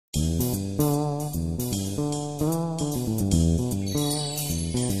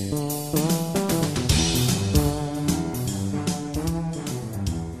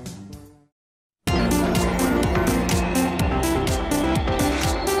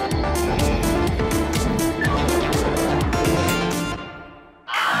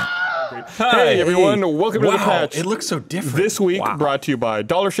Hey everyone, welcome to the patch. It looks so different. This week brought to you by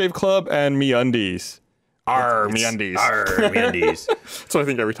Dollar Shave Club and MeUndies. MeUndies. MeUndies. That's what I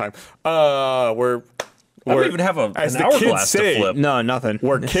think every time. I don't even have an hourglass to flip. No, nothing.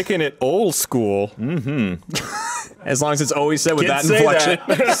 We're kicking it old school. As long as it's always said with Kids that say inflection.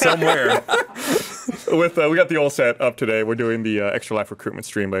 that somewhere. We got the old set up today. We're doing the Extra Life recruitment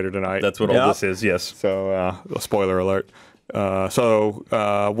stream later tonight. That's what all this is, yes. So, spoiler alert.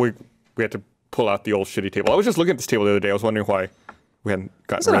 We had to pull out the old shitty table. I was just looking at this table the other day. I was wondering why we hadn't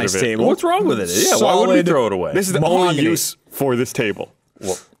gotten rid of it. Table. What's wrong with it? Yeah, why would we throw it away? This is the only use for this table.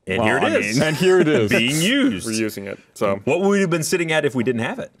 And here it is. And here it is. Being used. We're using it. So what would we have been sitting at if we didn't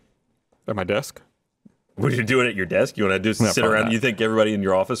have it? At my desk. Would you do it at your desk? You want to just sit around? not. You think everybody in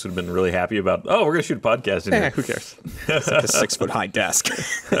your office would have been really happy about, oh, we're going to shoot a podcast in here. Who cares? It's like a 6-foot-high desk.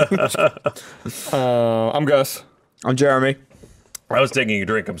 I'm Gus. I'm Jeremy. I was taking a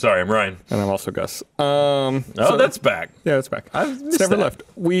drink. I'm sorry. I'm Ryan. And I'm also Gus. That's back. Yeah, it's back. I've It's never left.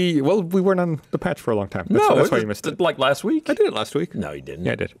 We weren't on the patch for a long time. That's why you missed it. Like last week? I did it last week. No, you didn't.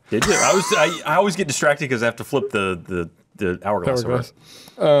 Yeah, I did. Did you? I always get distracted because I have to flip the hourglass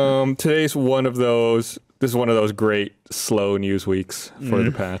over. Today's one of those. This is one of those great slow news weeks for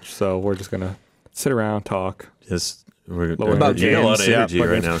the patch. So we're just gonna sit around, talk. We're About a lot of games, energy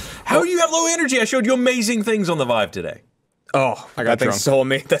right now. How do you have low energy? I showed you amazing things on the Vive today. Oh, I got that thing's so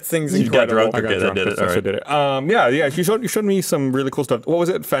amazing. That thing's You got incredible. drunk? I got Okay, that drunk. did it. That's All what did it. You showed me some really cool stuff. What was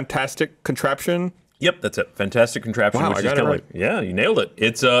it? Fantastic contraption. Yep, that's it. Fantastic contraption. Wow, which I is got it kinda right. like, yeah, you nailed it.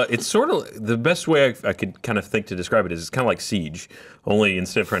 It's sort of the best way I could kind of think to describe it is it's kind of like Siege. Only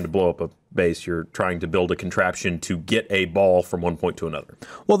instead of trying to blow up a base, you're trying to build a contraption to get a ball from one point to another.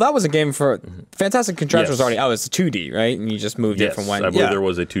 Well, that was a game for Fantastic Contraption was Yes. already out. It's 2D, right? And you just moved it from one. I believe there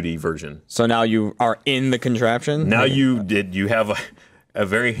was a 2D version. So now you are in the contraption. Now you have a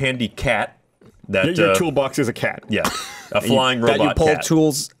very handy cat that Your toolbox is a cat. yeah, a flying that robot you pull cat.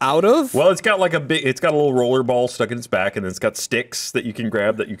 tools out of. Well, it's got like it's got a little roller ball stuck in its back, and then it's got sticks that you can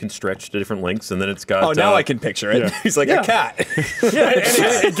grab that you can stretch to different lengths, and then it's got. Oh, now I can picture it. yeah. He's like a cat. Yeah, and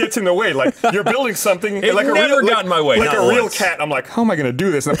it gets in the way. Like you're building something. It like never a real, got in my way, Like not a real once. cat. I'm like, how am I gonna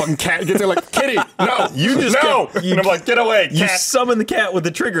do this? And the fucking cat gets in like, Kitty, no, You just no. kept- And I'm like, get away, You cat. summon the cat with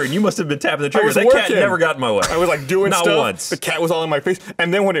the trigger, and you must have been tapping the trigger. was That cat working. never got in my way. I was like doing Not stuff. once. The cat was all in my face,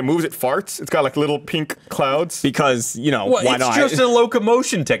 and then when it moves, it farts. It's got like little pink clouds. Because, Well, why it's not? just a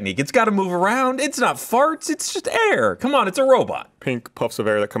locomotion technique. It's got to move around. It's not farts. It's just air. Come on, it's a robot. Pink puffs of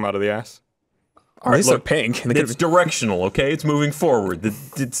air that come out of the ass. All right, so look, pink. It's directional, okay? It's moving forward.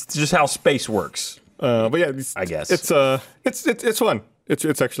 It's just how space works. But yeah, I guess. it's fun.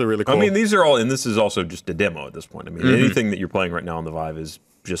 It's actually really cool. I mean, these are all, and this is also just a demo at this point. I mean, anything that you're playing right now on the Vive is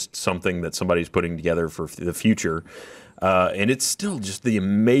just something that somebody's putting together for the future. And it's still just the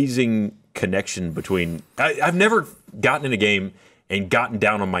amazing connection between. I've never gotten in a game and gotten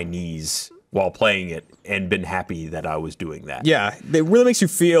down on my knees while playing it and been happy that I was doing that. Yeah, it really makes you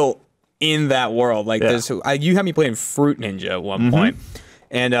feel in that world. Like Yeah. you had me playing Fruit Ninja at one point,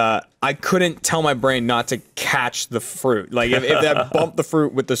 and I couldn't tell my brain not to catch the fruit. Like if I bumped the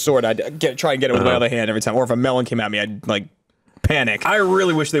fruit with the sword, I'd try and get it with my other hand every time. Or if a melon came at me, I'd like panic. I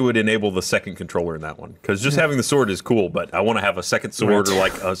really wish they would enable the second controller in that one, because just having the sword is cool, but I want to have a second sword or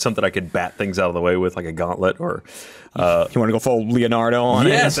like something I could bat things out of the way with, like a gauntlet or. You want to go full Leonardo on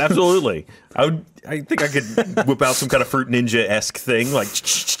it? Yes, absolutely. I think I could whip out some kind of Fruit Ninja-esque thing, like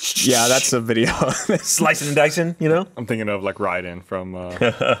Yeah, that's a video. slicing and dicing, you know? I'm thinking of like Raiden from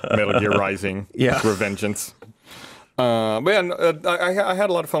Metal Gear Rising. Yeah. Revengeance. But yeah, I had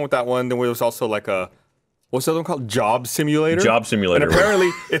a lot of fun with that one. Then there was also like what's the other one called? Job Simulator. Job Simulator. And apparently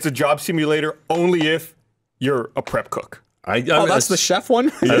it's a job simulator only if you're a prep cook. Oh, that's the chef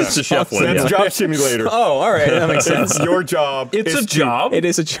one? That's the chef one, That's yeah. Job Simulator. Oh, all right. That makes sense. Your job It's is a job. It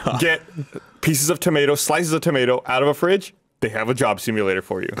is a job. to get pieces of tomato, slices of tomato out of a fridge. They have a job simulator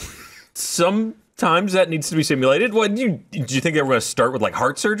for you. Sometimes that needs to be simulated. What, do you think they were going to start with like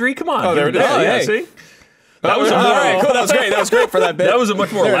heart surgery? Come on. Oh, there it is. Yeah, Oh, yeah, hey. see? That was All right, cool. That was great. That was great for that bit. That was a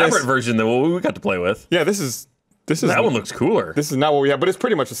much more There it elaborate is. version than what we got to play with. Yeah, this is That one looks cooler. This is not what we have, but it's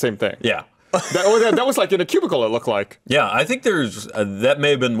pretty much the same thing. Yeah. That was like in a cubicle. It looked like. Yeah, I think there's that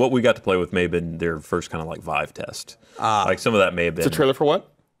may have been what we got to play with. May have been their first kind of like Vive test. Like some of that may have been The trailer for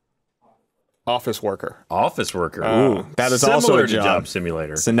what? Office worker. Office worker. Ooh, that is Similar also a to job.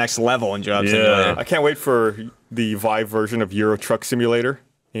 simulator. It's the next level in Job Yeah. Simulator. I can't wait for the Vive version of Euro Truck Simulator.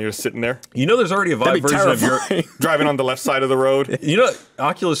 You're just sitting there, You know, there's already a Vive That'd be version of your. terrifying. driving on the left side of the road. You know,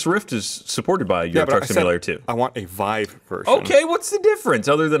 Oculus Rift is supported by Euro but Truck I said Simulator too. I want a Vive version. Okay, what's the difference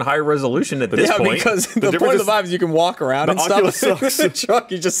other than high resolution at this Yeah, point? because the point difference of the Vive is you can walk around and Oculus stuff. sucks. The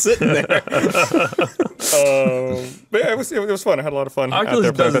truck, you're just sitting there. But yeah, it was fun. I had a lot of fun. Oculus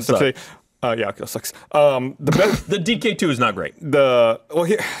out there doesn't playing. Yeah, Oculus sucks. The best. The DK2 is not great.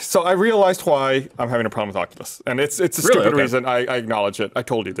 So I realized why I'm having a problem with Oculus, and it's a stupid Okay. reason. I acknowledge it. I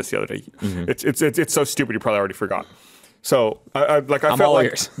told you this the other day. It's so stupid you probably already forgot. So I felt all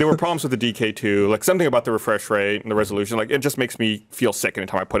like ears. there were problems with the DK2, like something about the refresh rate and the resolution. Like it just makes me feel sick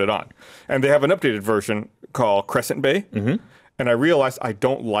anytime I put it on. And they have an updated version called Crescent Bay. And I realized I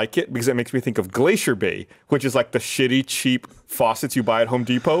don't like it because it makes me think of Glacier Bay, which is like the shitty, cheap faucets you buy at Home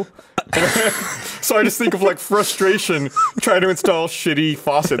Depot. So I just think of like frustration trying to install shitty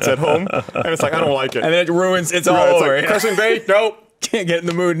faucets at home. And it's like, I don't like it. And then it ruins, it's all Right, it's over. like, Crescent Bay, nope. Can't get in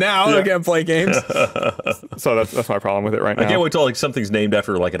the mood now. I can't play games. So that's my problem with it right now. I can't wait till like something's named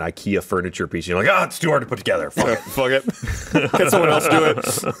after like an IKEA furniture piece. You're like, it's too hard to put together. Fuck it. Fuck it. Let someone else do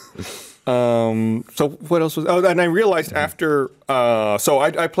it. So what else was? Oh, and I realized after. So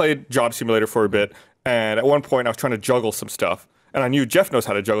I played Job Simulator for a bit, and at one point I was trying to juggle some stuff, and I knew Jeff knows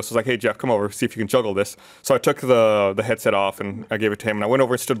how to juggle. So I was like, "Hey Jeff, come over, see if you can juggle this." So I took the headset off and I gave it to him, and I went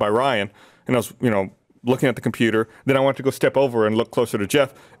over and stood by Ryan, and I was looking at the computer. Then I wanted to go step over and look closer to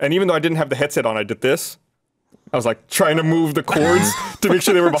Jeff, and even though I didn't have the headset on, I did this. I was like trying to move the cords to make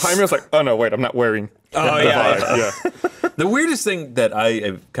sure they were behind me. I was like, "Oh no, wait, I'm not wearing." Oh, the yeah, Vive." Yeah. The weirdest thing that I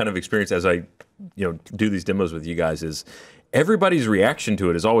have kind of experienced as I, do these demos with you guys is everybody's reaction to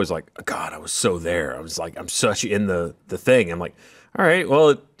it is always like, God, I was so there. I was like, I'm such in the thing. I'm like, all right, well,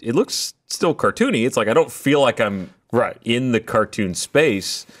 it looks still cartoony. It's like I don't feel like I'm Right. in the cartoon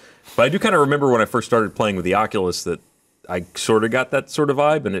space. But I do kind of remember when I first started playing with the Oculus that I sort of got that sort of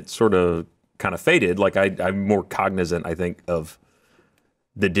vibe, and it sort of kind of faded. Like I'm more cognizant, I think, of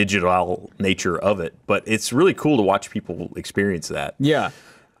the digital nature of it. But it's really cool to watch people experience that Yeah.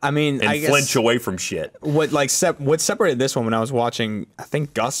 I mean, and I guess flinch away from shit. what separated this one when I was watching, I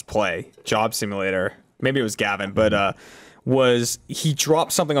think Gus play Job Simulator, maybe it was Gavin, but was he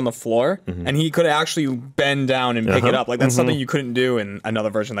dropped something on the floor and he could actually bend down and pick it up. Like that's something you couldn't do in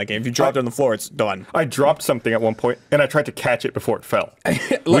another version of that game. If you dropped it on the floor, it's done. I dropped something at one point, and I tried to catch it before it fell.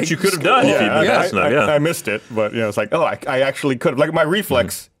 Which you could have done if you'd been fast enough, yeah. I missed it, but it's like, I actually could have. Like my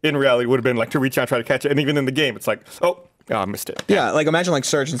reflex in reality would have been like to reach out and try to catch it, and even in the game, it's like, I missed it. Yeah, like imagine like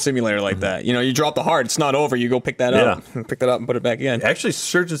Surgeon Simulator like that. You drop the heart, it's not over. You go pick that up, pick that up, and put it back in. Actually,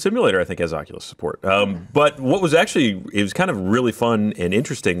 Surgeon Simulator, I think, has Oculus support. But what was it was kind of really fun and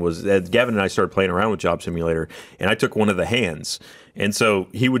interesting was that Gavin and I started playing around with Job Simulator, and I took one of the hands. And so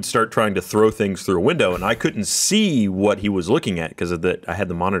he would start trying to throw things through a window, and I couldn't see what he was looking at because I had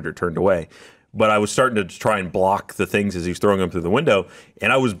the monitor turned away. But I was starting to try and block the things as he's throwing them through the window,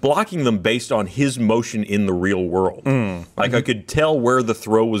 and I was blocking them based on his motion in the real world. Like I could tell where the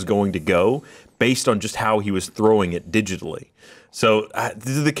throw was going to go based on just how he was throwing it digitally. So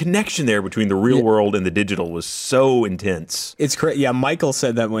the connection there between the real world and the digital was so intense. It's crazy. Yeah, Michael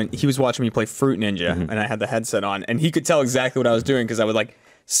said that when he was watching me play Fruit Ninja, and I had the headset on, and he could tell exactly what I was doing because I would like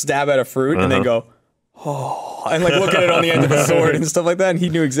stab at a fruit and then go, and like look at it on the end of the sword and stuff like that, and he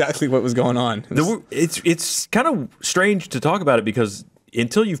knew exactly what was going on. It's kind of strange to talk about it because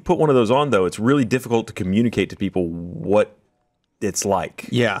until you've put one of those on, though, it's really difficult to communicate to people what it's like.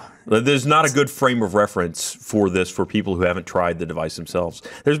 Yeah. There's not a good frame of reference for this for people who haven't tried the device themselves.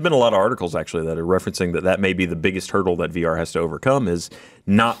 There's been a lot of articles, actually, that are referencing that may be the biggest hurdle that VR has to overcome is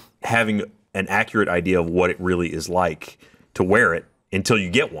not having an accurate idea of what it really is like to wear it until you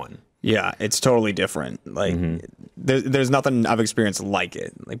get one. Yeah, it's totally different. Like, there's nothing I've experienced like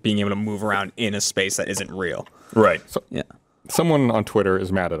it. Like being able to move around in a space that isn't real. Right. So, Yeah. someone on Twitter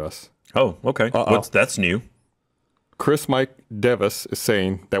is mad at us. Oh, okay. That's new. Chris Mike Devis is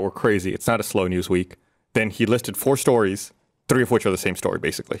saying that we're crazy. It's not a slow news week. Then he listed 4 stories, 3 of which are the same story,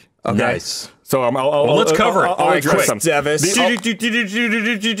 basically. Okay. Nice. So let's cover it. I'll All right, address quick. some. Devis.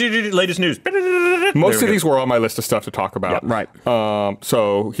 Latest news. Most of these were on my list of stuff to talk about. Right.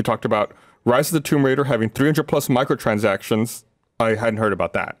 So he talked about Rise of the Tomb Raider having 300 plus microtransactions. I hadn't heard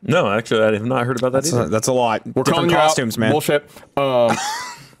about that. No, actually, I have not heard about that either. That's a lot. We're Different calling you out. costumes, man. Bullshit.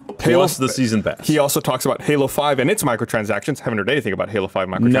 Plus the season pass. He also talks about Halo 5 and its microtransactions. Haven't heard anything about Halo 5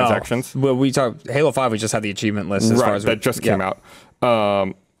 microtransactions. No. Well, we talk Halo 5. We just had the achievement list as far as that just came out.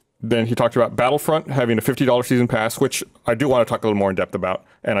 Then he talked about Battlefront having a $50 season pass, which I do want to talk a little more in depth about.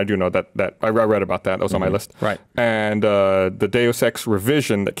 And I do know that I read about that. That was on my list. Right. And the Deus Ex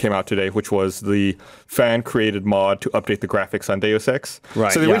revision that came out today, which was the fan-created mod to update the graphics on Deus Ex.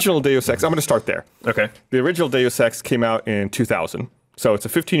 Right, So the original Deus Ex, I'm going to start there. Okay. The original Deus Ex came out in 2000. So it's a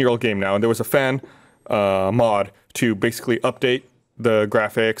 15-year-old game now. And there was a fan mod to basically update the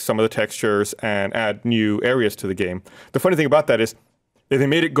graphics, some of the textures, and add new areas to the game. The funny thing about that is they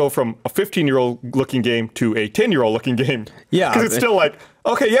made it go from a 15-year-old looking game to a 10-year-old looking game. Yeah. Because it's still like,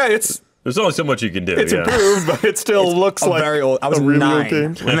 okay, yeah, There's only so much you can do. it's improved, but it still looks like very old. I was a really 9 old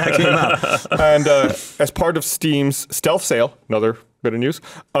game. when that came out. And as part of Steam's stealth sale, another bit of news,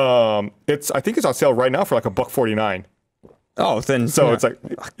 I think it's on sale right now for like $1.49. Oh, then So it's like,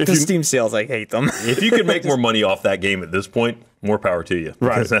 if the you, Steam sales, I hate them. If you can make more money off that game at this point, more power to you.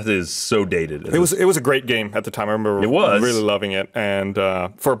 Right. Because that is so dated. it was a great game at the time. I remember It was. really loving it. And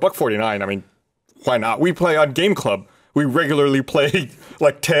for $1.49, I mean, why not? We play on Game Club. We regularly play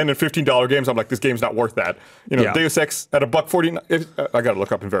like $10 and $15 games. I'm like, this game's not worth that. You know, Yeah. Deus Ex at $1.49. I got to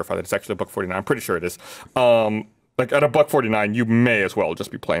look up and verify that it's actually $1.49. I'm pretty sure it is. Like at $1.49, you may as well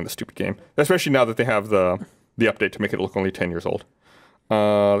just be playing the stupid game, especially now that they have the update to make it look only 10 years old.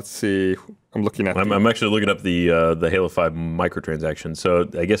 Let's see. I'm looking at. I'm actually looking up the Halo 5 microtransactions. So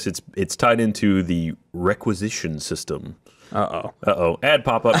I guess it's tied into the requisition system. Ad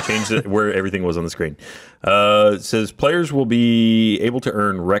pop-up changed it where everything was on the screen. It says players will be able to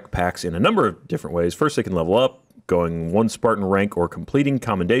earn rec packs in a number of different ways. First, they can level up, going 1 Spartan rank or completing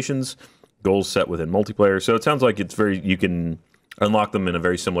commendations. Goals set within multiplayer. So it sounds like you can unlock them in a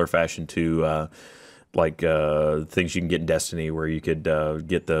very similar fashion to things you can get in Destiny, where you could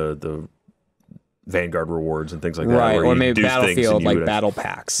get the Vanguard rewards and things like that. Right, where or you maybe do Battlefield, things and battle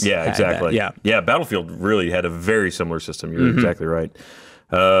packs. Yeah, had exactly. that. Yeah. Battlefield really had a very similar system. You're exactly right.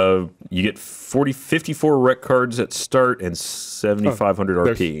 You get 54 rec cards at start and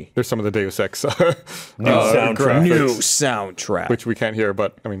 7,500 RP. There's some of the Deus Ex New soundtrack. graphics, New soundtrack. which we can't hear,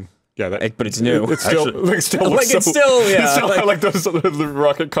 but I mean, yeah, But it's new. It's still Actually- it still Like, looks it's so, still, yeah, it's still like- like those the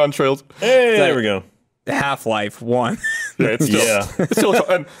rocket contrails. Hey, there we go. Half-Life 1. Yeah, it's still, Yeah. it's still.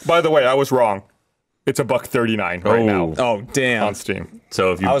 And by the way, I was wrong. It's $1.39 right now Oh, damn. on Steam.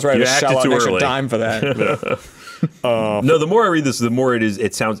 So if you I was ready you to acted shell out too an extra early. dime for that. No, the more I read this, the more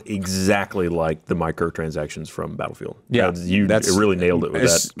it sounds exactly like the microtransactions from Battlefield. Yeah, You really nailed it with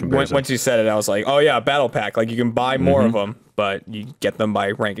that comparison. Once you said it, I was like, oh yeah, battle pack. Like you can buy more of them, but you get them by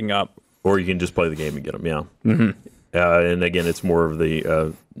ranking up. Or you can just play the game and get them, yeah. And again, it's more of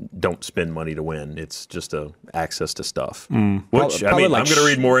the don't spend money to win. It's just access to stuff. Which, Probably like I'm going to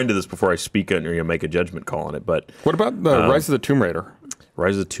read more into this before I speak or make a judgment call on it. But What about the Rise of the Tomb Raider?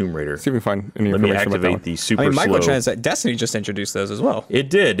 Rise of the Tomb Raider. See if we can find any Let me information about that activate one. the super I mean, slow. microtransactions. Destiny just introduced those as well. It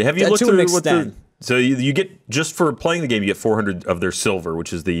did. Have you To looked an at what the... extent. So you get, just for playing the game, you get 400 of their silver,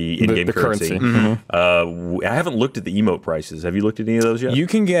 which is the in-game the currency. I haven't looked at the emote prices. Have you looked at any of those yet? You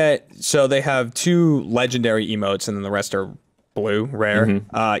can get, so they have 2 legendary emotes and then the rest are blue, rare.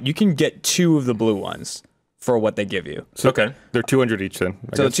 You can get 2 of the blue ones for what they give you. Okay. They're 200 each then.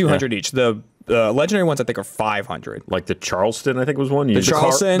 I So guess. 200 each. The legendary ones I think are 500. Like the Charleston, I think was one. The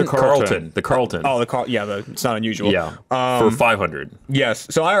Charleston? the Carlton. The Carlton. Oh, it's not unusual. Yeah. For 500. Yes.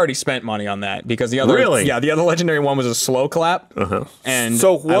 So I already spent money on that because the other, Really? yeah, the other legendary one was a slow clap. And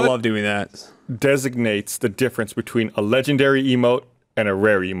So I what- love doing that. Designates the difference between a legendary emote and a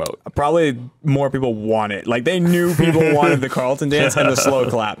rare emote. Probably more people want it. Like they knew people wanted the Carlton dance and the slow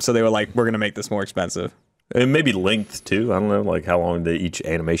clap, so they were like, "We're gonna make this more expensive." And maybe length too. I don't know, like how long each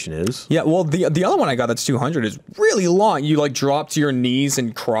animation is. Yeah. Well, the other one I got that's 200 is really long. You like drop to your knees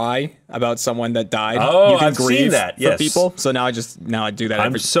and cry about someone that died. Oh, you can I've seen grieve that, for yes. people. So now I do that. I'm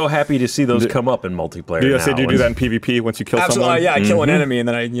every so happy to see those come up in multiplayer. Yes, they now. do that in PvP once you kill Absolutely. someone. Yeah, I kill an enemy and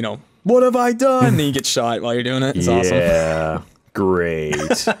then I, what have I done? And then you get shot while you're doing it. It's awesome. Yeah, great.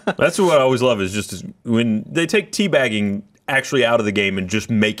 That's what I always love is just when they take teabagging actually out of the game and just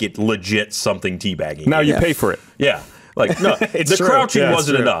make it legit something teabagging. Now you pay for it. Yeah. Like no, the true. crouching Yeah, it's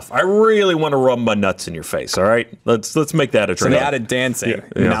wasn't true. enough. I really want to rub my nuts in your face. All right, let's make that a So trend. they added dancing.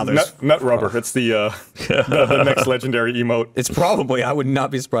 Now there's. Nut rubber. It's the next legendary emote. It's probably. I would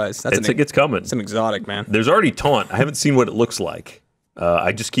not be surprised. That's It's coming. It's an exotic, man. There's already taunt. I haven't seen what it looks like.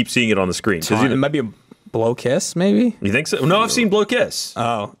 I just keep seeing it on the screen. 'Cause It might be a blow kiss, maybe. you think so? No, I've seen blow kiss.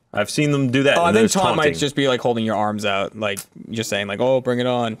 Oh. I've seen them do that. Oh, I and think there's taunt might taunting. just be like holding your arms out, like just saying like, "Oh, bring it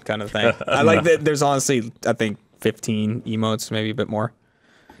on," kind of thing. I like that. There's honestly, I think 15 emotes, maybe a bit more.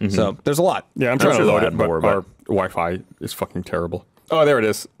 So there's a lot. Yeah, I'm trying sure to they'll load add it, but more, our Wi-Fi is fucking terrible. Oh, there it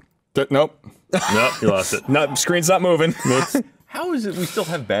is. Nope. Nope, you lost it. No, screen's not moving. How is it we still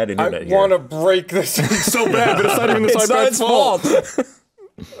have bad I internet here? want to break this so bad, but it's not even the It's not Cyberbat's its fault.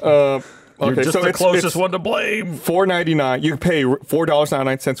 You're Okay, just so the closest it's one to blame. $4.99. You can pay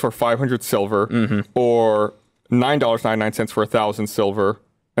 $4.99 for 500 silver, or $9.99 for 1,000 silver,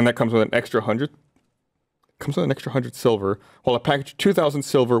 and that comes with an extra 100. Comes with an extra 100 silver. While a package of 2,000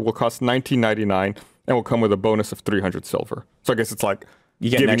 silver will cost $19.99 and will come with a bonus of 300 silver. So I guess it's like You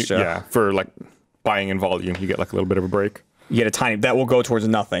get an giving extra. for like buying in volume. You get like a little bit of a break. You get a tiny that will go towards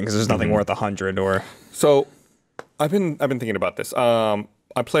nothing because there's nothing worth 100 or. So I've been thinking about this.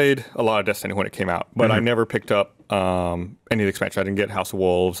 I played a lot of Destiny when it came out, but I never picked up any of the expansion. I didn't get House of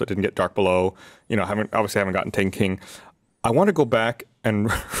Wolves. I didn't get Dark Below. You know, haven't gotten Taken King. I want to go back and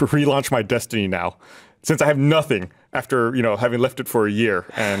relaunch my Destiny now, since I have nothing after having left it for a year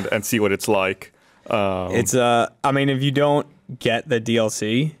and see what it's like. It's I mean, if you don't get the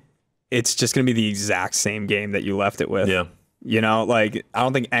DLC, it's just gonna be the exact same game that you left it with. Yeah. Like I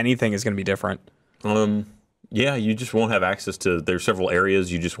don't think anything is gonna be different. Yeah, you just won't have access to. There's several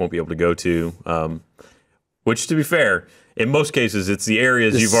areas you just won't be able to go to. Which, to be fair, in most cases, it's the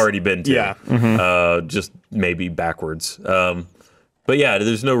areas you've already been to. Yeah. Just maybe backwards. But yeah,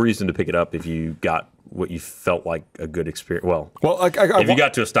 there's no reason to pick it up if you got what you felt like a good experience. Well, if you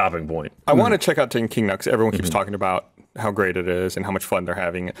got to a stopping point. I want to check out Taken King now because everyone keeps talking about how great it is and how much fun they're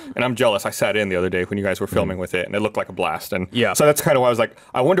having. And I'm jealous. I sat in the other day when you guys were filming with it, and it looked like a blast. And so that's kind of why I was like,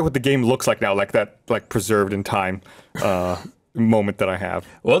 I wonder what the game looks like now, like that, like preserved in time moment that I have.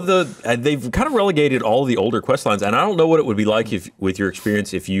 Well, they've kind of relegated all the older quest lines, and I don't know what it would be like with your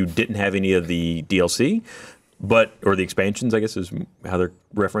experience if you didn't have any of the DLC, or the expansions, I guess is how they're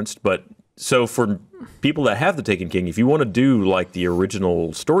referenced. But so for people that have the Taken King, if you want to do like the original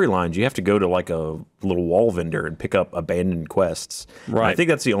storylines, you have to go to like a little wall vendor and pick up abandoned quests. Right. And I think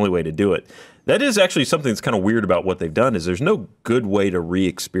that's the only way to do it. That is actually something that's kind of weird about what they've done is there's no good way to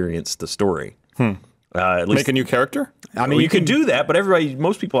re-experience the story. At least, make a new character? I mean, you could do that, but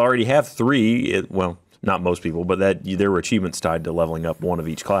most people already have 3. Well, not most people, but there were achievements tied to leveling up one of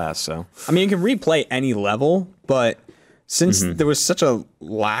each class. So I mean, you can replay any level, but since there was such a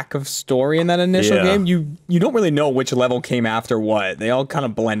lack of story in that initial game, you don't really know which level came after what. They all kind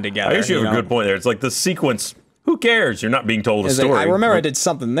of blend together. I guess you have a good point there. It's like the sequence. Who cares? You're not being told a story. Like, I remember I did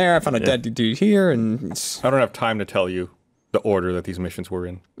something there. I found a dead dude here, and I don't have time to tell you the order that these missions were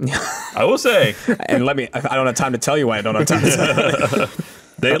in. I will say, and I don't have time to tell you why I don't have time to tell you.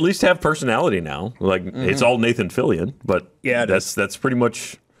 They at least have personality now. Like it's all Nathan Fillion, but that's pretty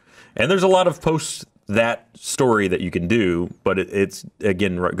much. And there's a lot of post that story that you can do, but it's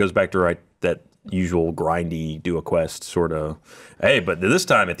again goes back to that usual grindy do a quest sort of. Hey, but this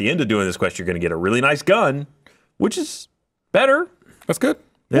time at the end of doing this quest, you're going to get a really nice gun, which is better. That's good.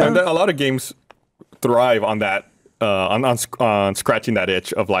 Yeah, and a lot of games thrive on that. On scratching that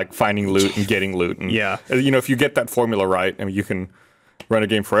itch of like finding loot and getting loot, and if you get that formula right, I mean, you can run a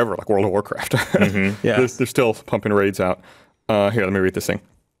game forever, like World of Warcraft. They're still pumping raids out. Here, let me read this thing.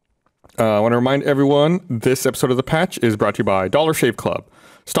 I want to remind everyone this episode of The Patch is brought to you by Dollar Shave Club.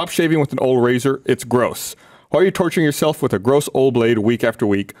 Stop shaving with an old razor; it's gross. Why are you torturing yourself with a gross old blade week after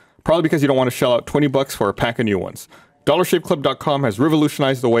week? Probably because you don't want to shell out $20 for a pack of new ones. DollarShaveClub.com has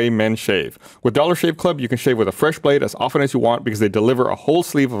revolutionized the way men shave. With Dollar Shave Club, you can shave with a fresh blade as often as you want because they deliver a whole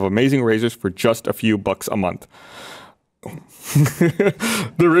sleeve of amazing razors for just a few bucks a month.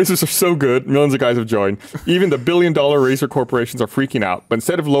 The razors are so good, millions of guys have joined. Even the billion-dollar razor corporations are freaking out. But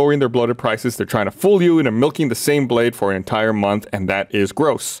instead of lowering their bloated prices, they're trying to fool you into milking the same blade for an entire month, and that is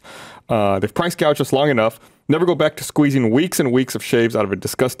gross. They've price gouged us long enough. Never go back to squeezing weeks and weeks of shaves out of a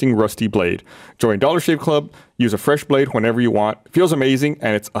disgusting, rusty blade. Join Dollar Shave Club. Use a fresh blade whenever you want. It feels amazing,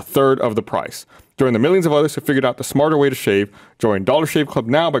 and it's a third of the price. Join the millions of others who figured out the smarter way to shave. Join Dollar Shave Club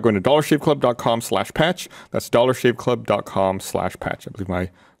now by going to dollarshaveclub.com/patch. That's dollarshaveclub.com/patch. I believe my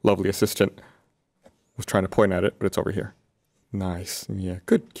lovely assistant was trying to point at it, but it's over here. Nice. Yeah,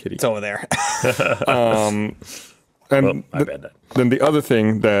 good kitty. It's over there. And I bet that. Then the other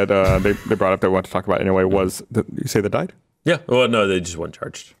thing that they brought up that I wanted to talk about anyway was, you say that died? Yeah. Well, no, they just weren't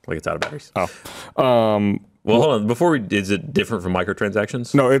charged. Like it's out of batteries. Oh. Well, hold on. Is it different from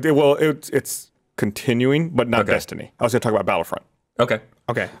microtransactions? No, it's continuing, but not Destiny. I was going to talk about Battlefront. Okay.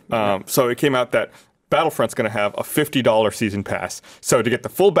 So it came out that Battlefront's going to have a $50 season pass. So to get the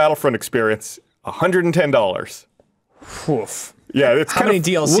full Battlefront experience, $110. Oof. Yeah, it's How many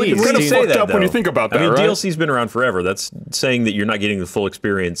DLCs? It's kind of fucked up when you think about that. I mean, right? DLC's been around forever. That's saying that you're not getting the full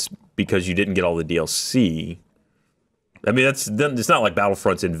experience because you didn't get all the DLC. I mean, it's not like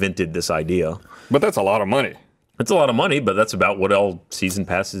Battlefront's invented this idea. But that's a lot of money. It's a lot of money, but that's about what all season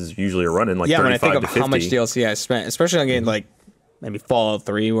passes usually are running, like 35 when I think of to 50. how much DLC I spent, especially on getting like maybe Fallout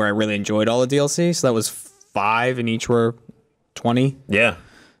 3, where I really enjoyed all the DLC. So that was 5, and each were 20. Yeah.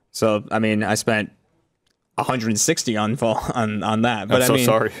 So I mean, I spent 160 on that. But I'm so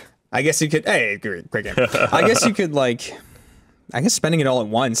sorry. I guess you could. Hey, great game. I guess you could I guess spending it all at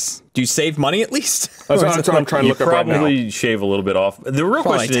once. Do you save money at least? That's what I'm trying to look up right now. Probably shave a little bit off. The real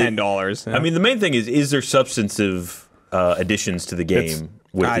Probably question $10. I mean, the main thing is there substantive additions to the game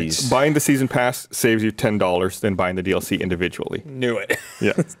with these? Buying the season pass saves you $10 than buying the DLC individually. Knew it.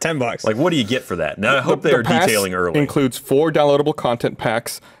 Yeah. It's $10. Like, what do you get for that? Now, I hope they are pass detailing early. Includes 4 downloadable content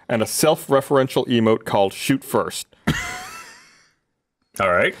packs and a self-referential emote called Shoot First. All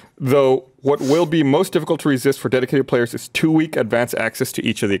right. Though what will be most difficult to resist for dedicated players is 2-week advance access to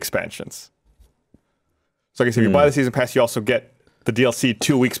each of the expansions. So I guess if you buy the season pass, you also get the DLC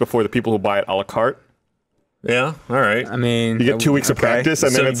 2 weeks before the people who buy it a la carte. Yeah. All right. I mean, You get 2 weeks of practice,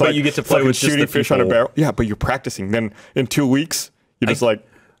 and So- then it's but like you get to play fucking with just shooting the fish on a people- barrel. Yeah, but you're practicing. Then in 2 weeks, you're just like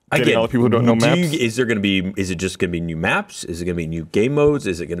I getting get all the people who don't know maps. Is there going to be? Is it just going to be new maps? Is it going to be new game modes?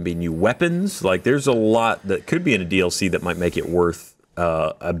 Is it going to be new weapons? Like, there's a lot that could be in a DLC that might make it worth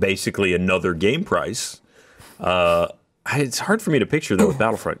basically another game price. It's hard for me to picture though with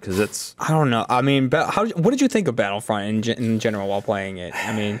Battlefront because it's. I don't know. I mean, what did you think of Battlefront in general while playing it?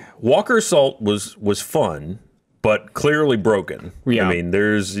 I mean, Walker Assault was fun, but clearly broken. Yeah. I mean,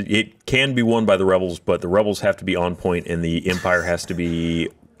 it can be won by the rebels, but the rebels have to be on point, and the Empire has to be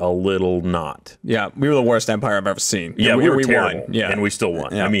a little not. yeah, we were the worst Empire I've ever seen. Yeah, And we were won. terrible, Yeah, and we still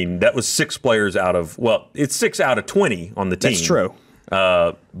won. Yeah. I mean, that was 6 players out of, well, it's 6 out of 20 on the team. That's true.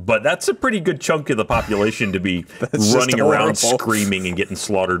 But that's a pretty good chunk of the population to be just running around horrible. screaming and getting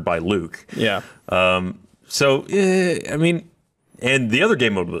slaughtered by Luke. Yeah. So, I mean, and the other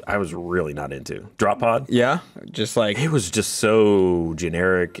game mode I was really not into. Drop Pod. Yeah. Just like It was just so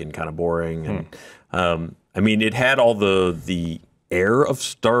generic and kind of boring. And I mean, it had all the air of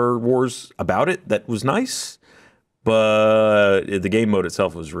Star Wars about it that was nice, but the game mode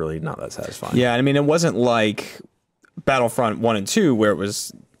itself was really not that satisfying. yeah. I mean, it wasn't like Battlefront 1 and 2 where it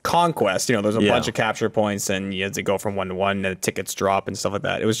was conquest. You know, there's a bunch of capture points, and you had to go from 1 to 1, and the tickets drop and stuff like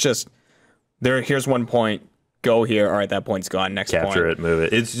that. It was just here's 1 point. Go here. All right, that point's gone. Next point. Capture it, move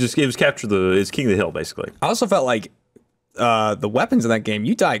it. It's King of the Hill basically. I also felt like the weapons in that game,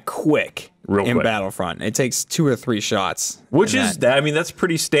 you die quick Real in quick. Battlefront. It takes 2 or 3 shots. Which in is, that. I mean, that's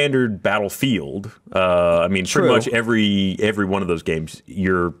pretty standard Battlefield. I mean, True. pretty much every one of those games,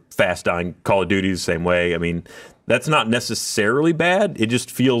 you're fast dying. Call of Duty is the same way. I mean, that's not necessarily bad. It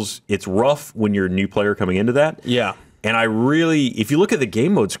just feels it's rough when you're a new player coming into that. Yeah. And I really, if you look at the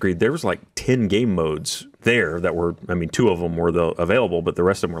game mode screen, there was like 10 game modes there that were, I mean, 2 of them were available, but the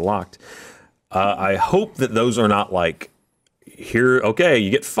rest of them were locked. I hope that those are not like, here, okay, you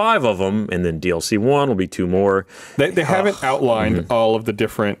get 5 of them, and then DLC 1 will be 2 more. They haven't outlined all of the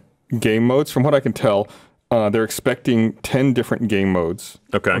different game modes. From what I can tell, they're expecting 10 different game modes.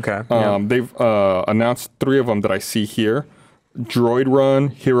 Okay. Okay. They've announced 3 of them that I see here: Droid Run,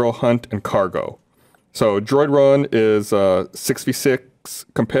 Hero Hunt, and Cargo. So Droid Run is 6v6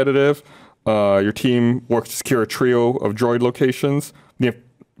 competitive. Your team works to secure a trio of droid locations.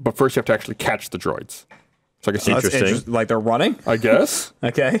 But first you have to actually catch the droids. So I guess That's Interesting. Like they're running? I guess.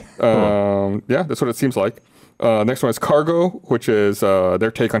 Okay. Yeah, that's what it seems like. Next one is Cargo, which is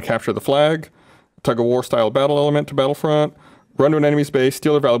their take on Capture the Flag, tug-of-war style battle element to Battlefront. Run to an enemy's base,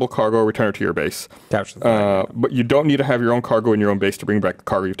 steal their valuable cargo, return it to your base. Capture the flag. But you don't need to have your own cargo in your own base to bring back the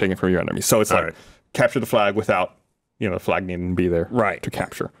cargo you've taken from your enemy. So it's like right. capture the flag without the flag needing to be there Right. to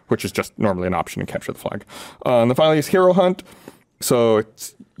capture, which is just normally an option in Capture the Flag. And then finally is Hero Hunt. So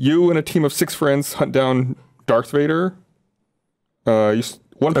it's you and a team of 6 friends hunt down Darth Vader.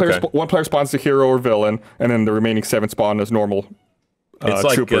 One player spawns the hero or villain, and then the remaining 7 spawn as normal It's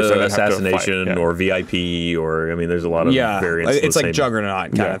like troopers that have to fight. assassination Yeah. or VIP or, I mean, there's a lot of variants. of It's the like same- Juggernaut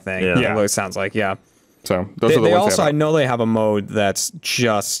kind Yeah. of thing. Yeah. Yeah. What it sounds like, yeah. So those They, are the they ones also, they I have. know they have a mode that's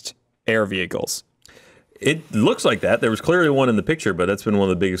just air vehicles. It looks like that. There was clearly one in the picture, but that's been one of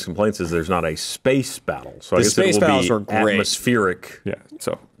the biggest complaints is there's not a space battle. So I The guess space it will battles be were great. atmospheric. Yeah.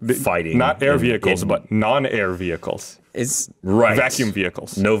 So Fighting not air in- vehicles, in- but non-air vehicles, It's Right. vacuum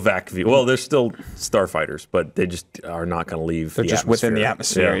vehicles. No well, there's still starfighters, but they just are not going to leave. they're just within the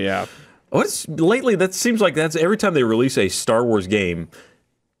atmosphere, yeah. Lately, that seems like that's every time they release a Star Wars game,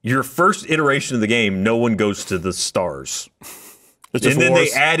 your first iteration of the game, no one goes to the stars. It's just And then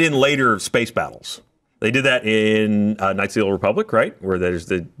wars. they add in later space battles. They did that in Knights of the Old Republic, right? Where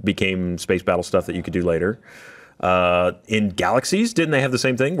became space battle stuff that you could do later. In Galaxies, didn't they have the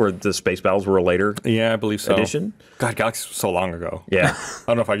same thing where the space battles were a later Yeah, I believe so. edition? God, Galaxy was so long ago. Yeah. I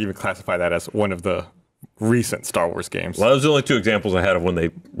don't know if I'd even classify that as one of the recent Star Wars games. Well, those are the only two examples I had of when they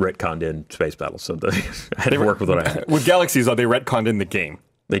retconned in Space Battle, so I had to work with what I had. With Galaxies, though, they retconned in the game.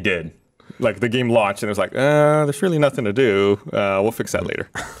 They did. Like, the game launched, and it was like, there's really nothing to do. We'll fix that later.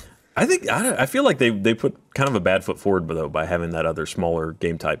 I feel like they put kind of a bad foot forward, though, by having that other smaller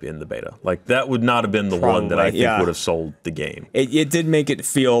game type in the beta. Like, that would not have been the one that I think would have sold the game. It did make it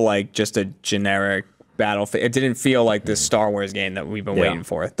feel like just a generic Battlefield. It didn't feel like this Star Wars game that we've been waiting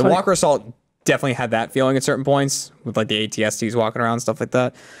for. The Walker Assault definitely had that feeling at certain points with like the ATSTs walking around and stuff like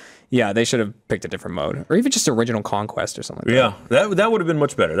that. Yeah, they should have picked a different mode, or even just original Conquest or something like that. Yeah, that would have been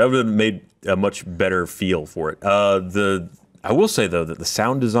much better. That would have made a much better feel for it. I will say though that the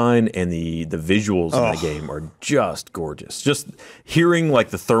sound design and the visuals in the game are just gorgeous. Just hearing like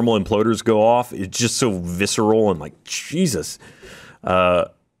the thermal imploders go off, it's just so visceral and like Jesus.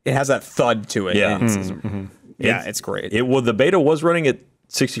 It has that thud to it. Yeah, it's great. The beta was running at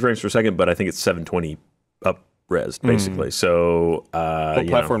 60 frames per second, but I think it's 720 up res basically. So what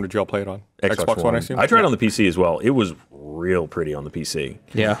platform did y'all play it on? Xbox One, I assume. I tried it on the PC as well. It was real pretty on the PC.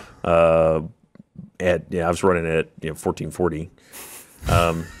 Yeah. I was running it at 1440.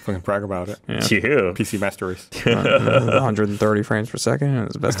 Fucking brag about it. Yeah. PC Master Race. 130 frames per second. It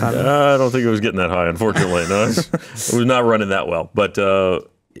was the best time. I don't think it was getting that high, unfortunately. No, it was not running that well. But I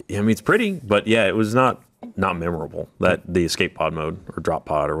mean, it's pretty. But yeah, it was not memorable. The escape pod mode or drop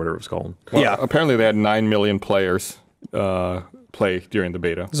pod or whatever it was called. Well, apparently they had 9 million players play during the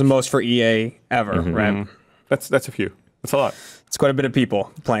beta. It's the most for EA ever, right? That's a few. That's a lot. It's quite a bit of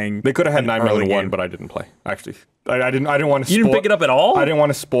people playing. They could have had 9 million one, but I didn't play. Actually, I didn't want to. You didn't pick it up at all. I didn't want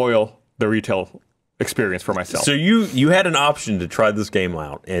to spoil the retail experience for myself. So you had an option to try this game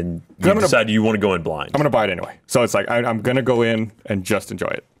out, and you decided you want to go in blind. I'm going to buy it anyway. So it's like I'm going to go in and just enjoy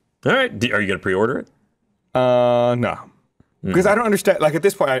it. All right. Are you going to pre-order it? No. Because I don't understand. Like at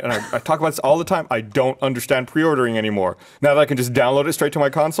this point, I talk about this all the time. I don't understand pre-ordering anymore. Now that I can just download it straight to my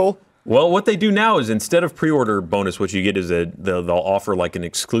console. Well, what they do now is instead of pre-order bonus, what you get is they'll offer like an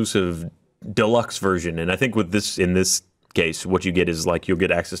exclusive deluxe version. And I think in this case, what you get is like you'll get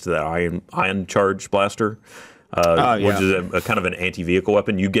access to that ion charge blaster, which is a kind of an anti-vehicle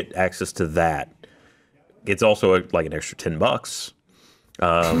weapon. You get access to that. It's also like an extra $10.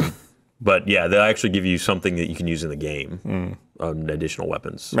 But yeah, they'll actually give you something that you can use in the game, additional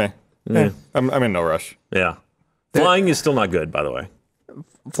weapons. I'm in no rush. Yeah. Flying is still not good, by the way.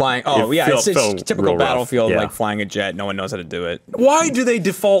 Flying. It's typical Battlefield, like flying a jet. No one knows how to do it. Why do they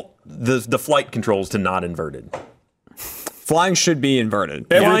default the flight controls to not inverted? Flying should be inverted.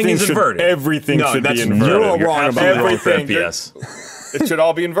 Flying is inverted. Everything should be inverted. You're wrong about everything. FPS. It should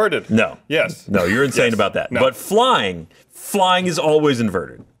all be inverted. No. Yes. No, you're insane about that. No. But flying is always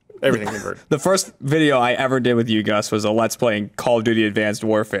inverted. Everything's inverted. The first video I ever did with you, Gus, was a Let's Play in Call of Duty Advanced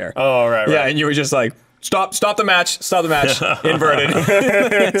Warfare. Oh, right. Yeah, and you were just like, Stop the match. Inverted.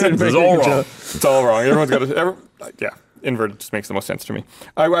 It's all wrong. It's all wrong. Everyone's got to... inverted just makes the most sense to me.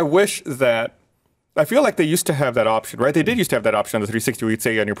 I wish that... I feel like they used to have that option, right? They did used to have that option on the 360 where you'd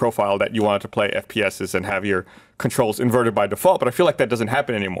say on your profile that you wanted to play FPSs and have your controls inverted by default, but I feel like that doesn't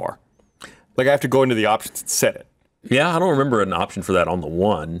happen anymore. Like, I have to go into the options and set it. Yeah, I don't remember an option for that on the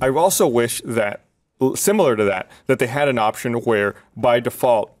one. I also wish that, similar to that they had an option where, by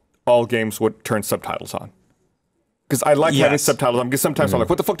default, all games would turn subtitles on. Because I like having subtitles on, because sometimes I'm like,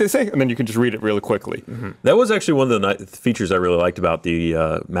 what the fuck did they say? And then you can just read it really quickly. That was actually one of the features I really liked about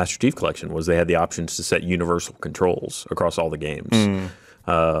the Master Chief Collection, was they had the options to set universal controls across all the games.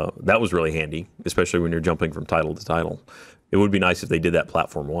 That was really handy, especially when you're jumping from title to title. It would be nice if they did that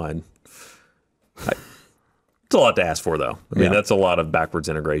platform-wide. It's a lot to ask for, though. I mean, that's a lot of backwards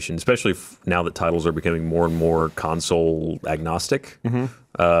integration, especially now that titles are becoming more and more console agnostic.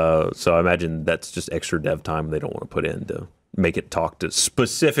 So I imagine that's just extra dev time they don't want to put in to make it talk to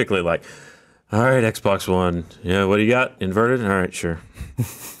specifically like, all right, Xbox One, what do you got? Inverted? All right, sure.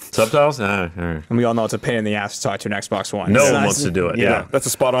 Subtitles? All right. And we all know it's a pain in the ass to talk to an Xbox One. No one wants to do it. Yeah. That's a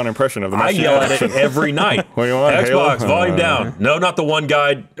spot-on impression of the I yell at it every night. What do you want? Xbox, volume down. No, not the one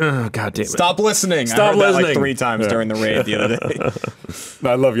guide. Oh, God damn it. Stop listening. I heard that like 3 times during the raid the other day.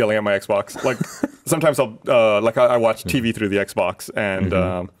 I love yelling at my Xbox. Like, sometimes I watch TV through the Xbox, and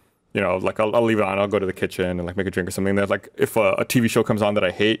like I'll leave it on. I'll go to the kitchen and like make a drink or something. That like if a TV show comes on that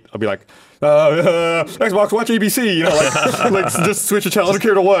I hate, I'll be like, Xbox, watch ABC. Like just switch the channel. I don't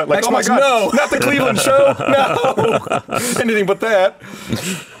care to what. Like, Xbox, oh my God, no, not the Cleveland show. No, anything but that.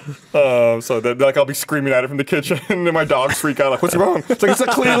 So that like I'll be screaming at it from the kitchen, and my dogs freak out. Like, what's wrong? It's like it's a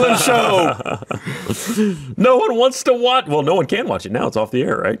Cleveland show. No one wants to watch. Well, no one can watch it now. It's off the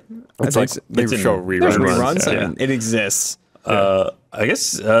air, right? It's like they show reruns. There's reruns. I mean, it exists. I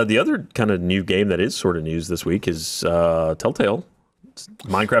guess the other kind of new game that is sort of news this week is Telltale. It's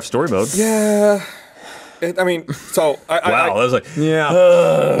Minecraft Story Mode. Yeah. I mean, so Wow, that was like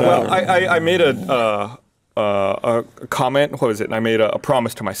well, I made a comment. What was it? And I made a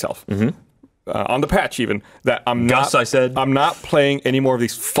promise to myself on the patch, even that I'm Gus, I said. I'm not playing any more of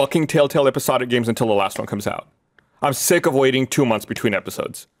these fucking Telltale episodic games until the last one comes out. I'm sick of waiting 2 months between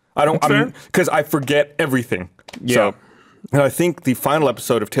episodes. Because I forget everything. Yeah. So, and I think the final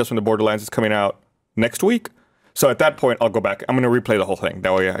episode of Tales from the Borderlands is coming out next week. So at that point, I'll go back. I'm going to replay the whole thing.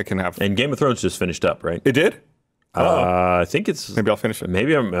 That way I can have. And Game of Thrones just finished up, right? It did? I think it's. Maybe I'll finish it.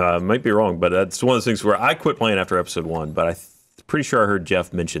 Maybe I might be wrong, but that's one of those things where I quit playing after episode 1, but I'm pretty sure I heard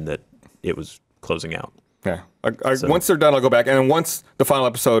Jeff mention that it was closing out. Yeah. Once they're done, I'll go back. And then once the final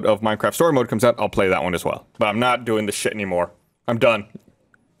episode of Minecraft Story Mode comes out, I'll play that one as well. But I'm not doing this shit anymore. I'm done.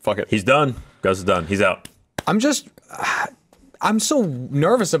 Fuck it. He's done. Gus is done. He's out. I'm so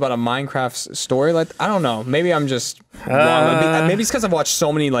nervous about a Minecraft story. Like, I don't know. Maybe I'm just wrong. Maybe it's because I've watched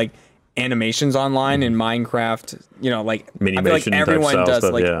so many like animations online in Minecraft. You know, like I feel like everyone does.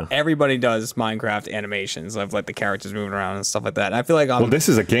 Stuff, like yeah. everybody does Minecraft animations of like the characters moving around and stuff like that. And I feel like Well, this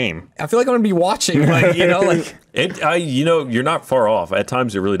is a game. I feel like I'm gonna be watching. Like like. You're not far off. At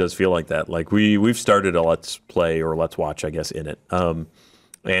times, it really does feel like that. Like we've started a let's play or let's watch, I guess, in it.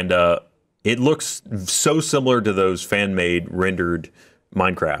 It looks so similar to those fan-made rendered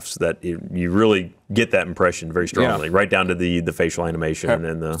Minecrafts that you really get that impression very strongly, right down to the facial animation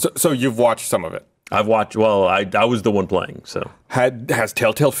and the. So you've watched some of it. I've watched. Well, I was the one playing. So has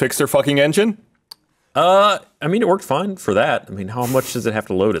Telltale fixed their fucking engine? I mean, it worked fine for that. I mean, how much does it have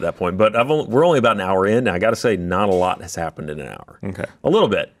to load at that point? But we're only about an hour in. And I got to say, not a lot has happened in an hour. Okay, a little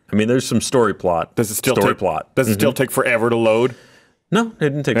bit. I mean, there's some story plot. Does it still take forever to load? No, it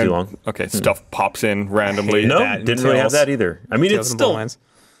didn't take too long. Okay, stuff pops in randomly. No, didn't really have that either. I mean, it's still.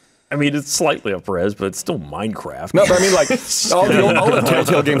 I mean, it's slightly up res, but it's still Minecraft. No, but I mean, like, all the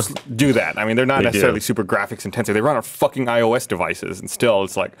Telltale games do that. I mean, they're not necessarily super graphics intensive. They run on fucking iOS devices, and still,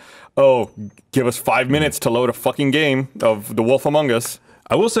 it's like, oh, give us 5 minutes to load a fucking game of The Wolf Among Us.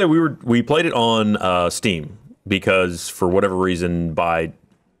 I will say we played it on Steam because for whatever reason,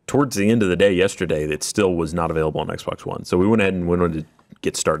 towards the end of the day yesterday, it still was not available on Xbox One. So we went ahead and went to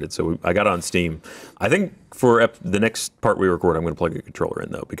get started. So I got it on Steam. I think for the next part we record, I'm going to plug a controller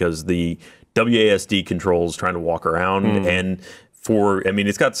in, though, because the WASD controls trying to walk around. And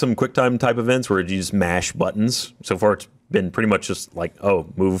it's got some QuickTime type events where you just mash buttons. So far, it's been pretty much just like,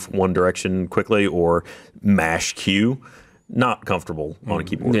 move one direction quickly or mash Q. Not comfortable on a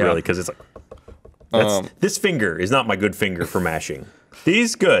keyboard, really, because it's like, this finger is not my good finger for mashing.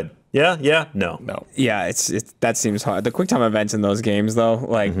 These good. Yeah, no. Yeah, it's that seems hard. The QuickTime events in those games, though,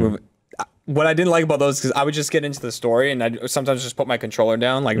 like what I didn't like about those, because I would just get into the story and I'd sometimes just put my controller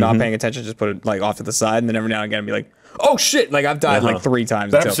down, like not paying attention, just put it like off to the side, and then every now and again I'd be like, oh shit, like I've died like 3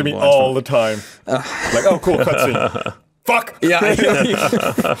 times. That happens to me all the time. Like, oh, cool, cutscene. Fuck! Yeah,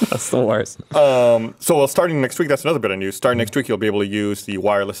 that's the worst. So starting next week, that's another bit of news. Starting next week, you'll be able to use the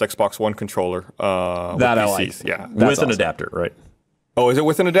wireless Xbox One controller with that I PCs. like. Yeah, with an adapter, right? Oh, is it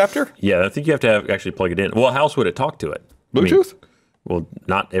with an adapter? Yeah, I think you have to actually plug it in. Well, how else would it talk to it? Bluetooth? Well,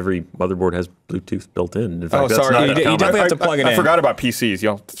 not every motherboard has Bluetooth built in. In fact, that's sorry. not You that common. definitely have to plug it in. I forgot about PCs,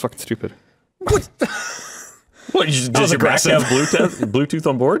 y'all. It's fucking stupid. What? Does your Mac have Bluetooth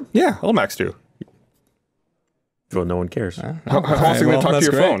on board? Yeah, all Macs do. Well, no one cares. How else are you going to talk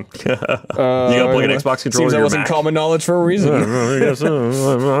to your phone? You got to plug an Xbox controller Seems in that your wasn't Mac. common knowledge for a reason.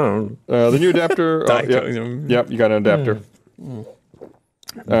 The new adapter. Yep, you got an adapter.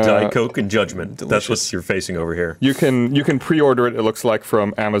 Diet Coke and Judgment. Delicious. That's what you're facing over here. You can pre-order it. It looks like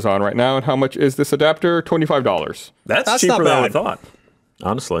from Amazon right now. And how much is this adapter? $25. That's cheaper than I thought.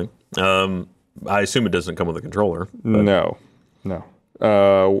 Honestly, I assume it doesn't come with a controller. No.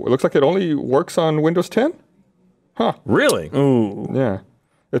 It looks like it only works on Windows 10. Huh? Really? Ooh. Yeah.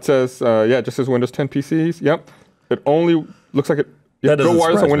 It says it just says Windows 10 PCs. Yep. It only looks like it. Yeah, go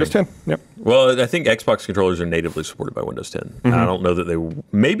wireless on Windows 10. Yep. Well, I think Xbox controllers are natively supported by Windows 10. I don't know that they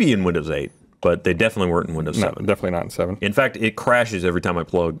maybe in Windows 8, but they definitely weren't in Windows 7. Definitely not in 7. In fact, it crashes every time I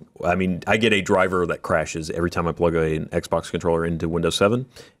plug. I mean, I get a driver that crashes every time I plug an Xbox controller into Windows 7.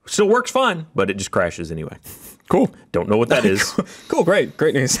 Still works fine, but it just crashes anyway. Cool. Don't know what that is. Cool. Great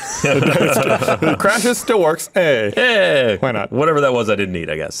news. It crashes, still works. Hey. Why not? Whatever that was, I didn't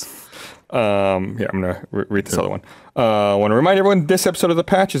need, I guess. I'm going to read this other one. I want to remind everyone this episode of The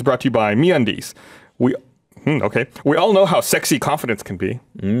Patch is brought to you by MeUndies. We all know how sexy confidence can be.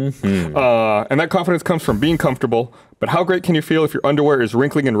 And that confidence comes from being comfortable. But how great can you feel if your underwear is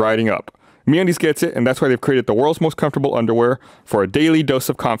wrinkling and riding up? MeUndies gets it, and that's why they've created the world's most comfortable underwear for a daily dose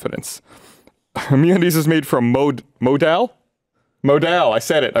of confidence. MeUndies is made from modal. Modal, I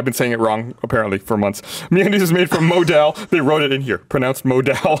said it. I've been saying it wrong, apparently, for months. MeUndies is made from modal. They wrote it in here. Pronounced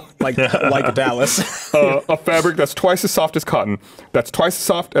modal. Like Dallas. A fabric that's twice as soft as cotton. That's twice as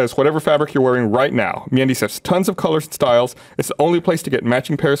soft as whatever fabric you're wearing right now. MeUndies has tons of colors and styles. It's the only place to get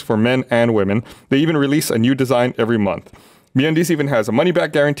matching pairs for men and women. They even release a new design every month. MeUndies even has a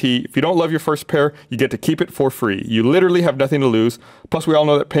money-back guarantee. If you don't love your first pair, you get to keep it for free. You literally have nothing to lose. Plus, we all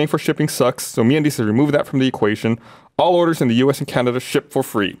know that paying for shipping sucks, so MeUndies has removed that from the equation. All orders in the US and Canada ship for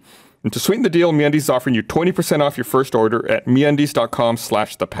free. And to sweeten the deal, MeUndies is offering you 20% off your first order at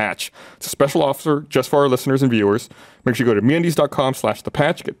MeUndies.com/thepatch. It's a special offer just for our listeners and viewers. Make sure you go to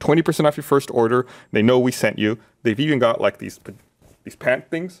MeUndies.com/thepatch. Get 20% off your first order. They know we sent you. They've even got like these pant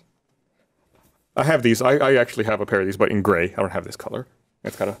things. I have these. I actually have a pair of these, but in gray. I don't have this color.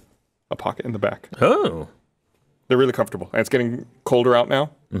 It's got a pocket in the back. Oh. They're really comfortable. And it's getting colder out now.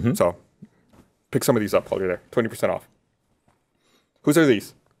 So pick some of these up while you're there. 20% off. Whose are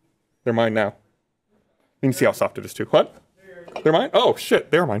these? They're mine now. You can see how soft it is too. What? They're mine? Oh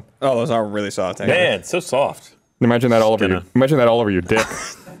shit, they're mine. Oh, those are really soft. Actually. Man, so soft. Imagine that all over you. Imagine that all over your dick.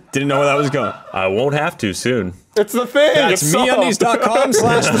 Didn't know where that was going. I won't have to soon. It's the thing. That's MeUndies.com/.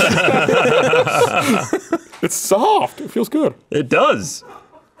 It's soft. It feels good. It does.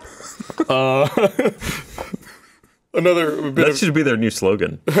 Another bit That should be their new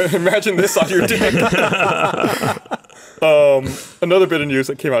slogan. Imagine this on your dick. Another bit of news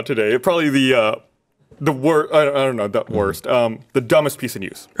that came out today. Probably the worst. I don't know. The worst. The dumbest piece of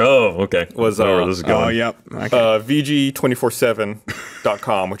news. Oh, okay. Was where this is going. Oh, yep.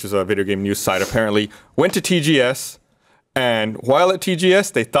 VG247.com, which is a video game news site, apparently went to TGS. And while at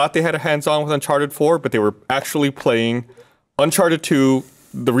TGS, they thought they had a hands-on with Uncharted 4, but they were actually playing Uncharted 2,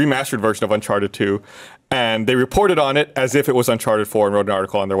 the remastered version of Uncharted 2. And they reported on it as if it was Uncharted 4 and wrote an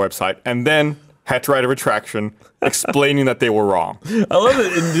article on their website. And then had to write a retraction explaining that they were wrong. I love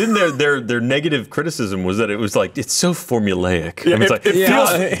it. And then their negative criticism was that it was like, it's so formulaic. Yeah, and it's like,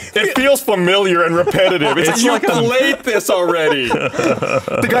 it feels familiar and repetitive. It's like, you played this already.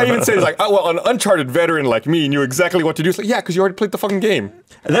 The guy even says, like, oh, well, an Uncharted veteran like me knew exactly what to do. It's like, yeah, because you already played the fucking game.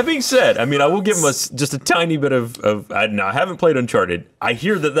 That being said, I mean, I will give him just a tiny bit of I haven't played Uncharted. I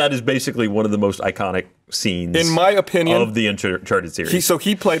hear that is basically one of the most iconic scenes, in my opinion, of the Uncharted series.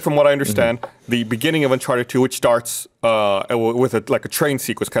 He played, from what I understand, the beginning of Uncharted 2, which starts with a train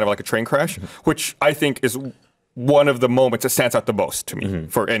sequence, kind of like a train crash, which I think is one of the moments that stands out the most to me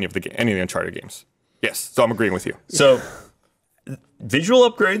for any of the Uncharted games. Yes, so I'm agreeing with you. So visual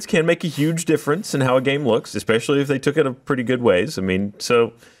upgrades can make a huge difference in how a game looks, especially if they took it a pretty good ways. I mean,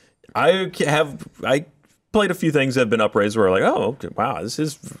 so I played a few things that have been upraised where like, oh, okay, wow, this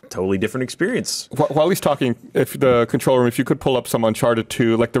is a totally different experience. While he's talking, if the control room, if you could pull up some Uncharted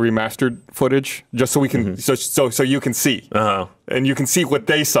 2, like the remastered footage, just so we can, so you can see, and you can see what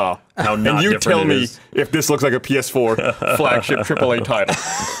they saw, how not and you different tell me is. if this looks like a PS4 flagship AAA title.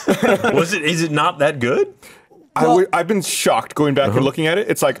 Is it not that good? I've been shocked going back and looking at it.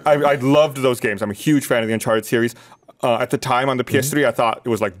 It's like I loved those games. I'm a huge fan of the Uncharted series. At the time on the PS3, I thought it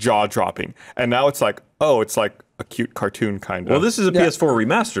was like jaw-dropping. And now it's like, oh, it's like a cute cartoon kind of. Well, this is a PS4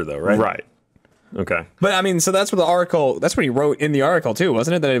 remaster, though, right? Right. Okay. But I mean, so that's what the article, that's what he wrote in the article too,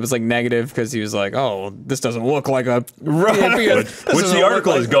 wasn't it? That it was like negative because he was like, oh, this doesn't look like a... Which the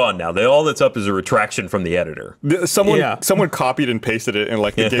article is gone now. All that's up is a retraction from the editor. Someone copied and pasted it in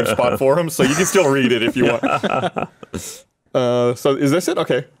like the GameSpot forum, so you can still read it if you want. So is this it?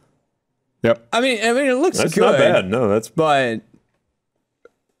 Okay. Yep. I mean, it looks That's good. not bad. No, that's... But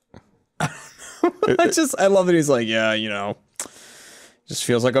I love that he's like, yeah, you know, just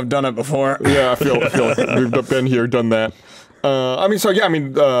feels like I've done it before. Yeah, I feel like we've been here, done that.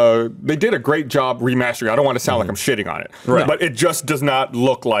 They did a great job remastering. I don't want to sound like I'm shitting on it, right? But it just does not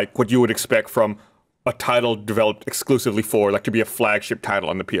look like what you would expect from a title developed exclusively for, like, to be a flagship title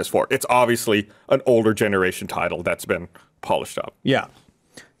on the PS4. It's obviously an older generation title that's been polished up. Yeah.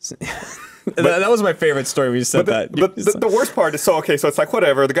 That was my favorite story when you said that. The worst part is, so it's like,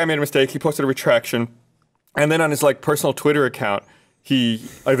 whatever, the guy made a mistake, he posted a retraction, and then on his like personal Twitter account,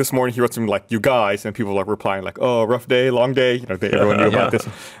 this morning he wrote something like, you guys, and people were like replying like, oh, rough day, long day, you know, everyone knew about this.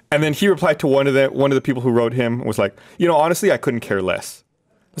 And then he replied to one of the people who wrote him, was like, you know, honestly, I couldn't care less.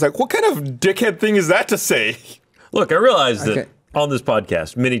 I was like, what kind of dickhead thing is that to say? Look, I realize that on this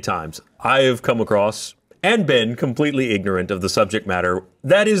podcast, many times, I have come across and been completely ignorant of the subject matter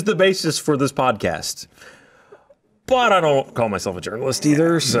that is the basis for this podcast. But I don't call myself a journalist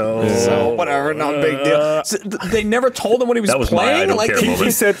either, so whatever, not a big deal. So they never told him what he was that was playing. My I don't care moment.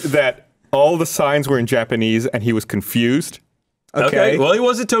 He said that all the signs were in Japanese, and he was confused. Okay. Well, he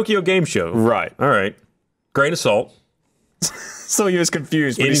was at Tokyo Game Show. Right. All right. Grain of salt. So he was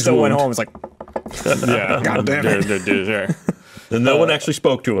confused, but In he his still went wound. home. It's like, Yeah. God damn it. And no one actually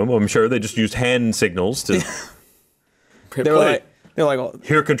spoke to him. I'm sure they just used hand signals to They were like, oh,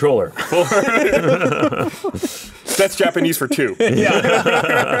 hear controller. That's Japanese for 2.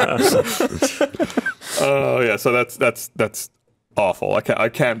 yeah. Oh yeah, so that's awful. I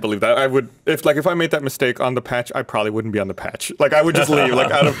can't believe that. I would if I made that mistake on the patch, I probably wouldn't be on the patch. Like I would just leave,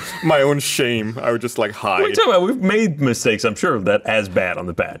 like out of my own shame. I would just like hide. What are you talking about? We've made mistakes, I'm sure, that as bad on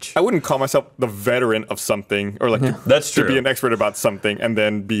the patch. I wouldn't call myself the veteran of something or like That's to true. be an expert about something and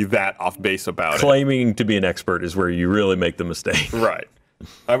then be that off base about Claiming to be an expert is where you really make the mistake. it. Right.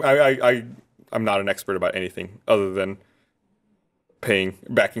 I'm not an expert about anything other than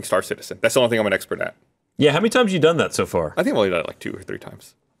backing Star Citizen. That's the only thing I'm an expert at. Yeah, how many times have you done that so far? I think I've only done it like 2 or 3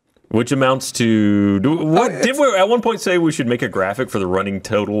 times. Which amounts to... did we at one point say we should make a graphic for the running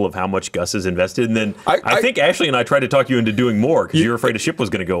total of how much Gus has invested? And then I think Ashley and I tried to talk you into doing more because you were afraid a ship was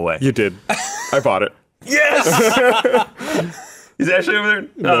going to go away. You did. I bought it. Yes! Is Ashley over there?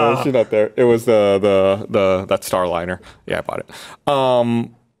 No, she's not there. It was that Starliner. Yeah, I bought it.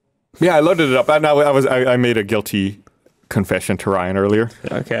 Yeah, I loaded it up. I made a guilty confession to Ryan earlier.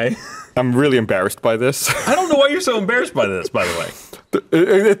 Okay. I'm really embarrassed by this. I don't know why you're so embarrassed by this, by the way.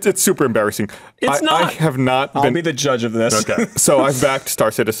 It's super embarrassing. It's not. I have not I'll been. be the judge of this. Okay. So I've backed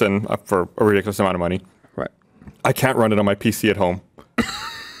Star Citizen for a ridiculous amount of money. Right. I can't run it on my PC at home.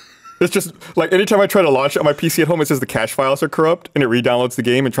 It's just like anytime I try to launch it on my PC at home, it says the cache files are corrupt, and it re-downloads the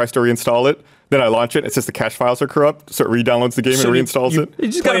game and tries to reinstall it. Then I launch it, it says the cache files are corrupt, so it re-downloads the game and reinstalls it. You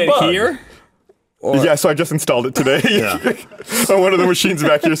just got Play a bug. it here? Yeah, so I just installed it today on one of the machines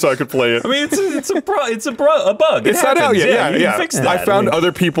back here so I could play it. I mean, it's a bug. It's not out yet. You Yeah. can fix that. I found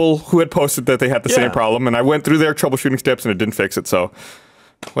other people who had posted that they had the Yeah. same problem, and I went through their troubleshooting steps, and it didn't fix it. So,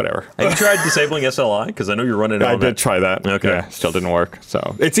 whatever. Have you tried disabling SLI? Because I know you're running it I on did that. try that. Okay. Yeah, still didn't work.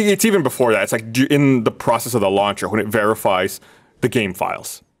 So it's even before that. It's like in the process of the launcher when it verifies the game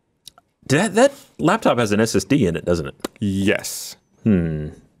files. That laptop has an SSD in it, doesn't it? Yes.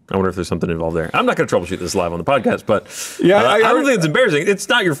 I wonder if there's something involved there. I'm not going to troubleshoot this live on the podcast, but Yeah, I don't already- think it's embarrassing. It's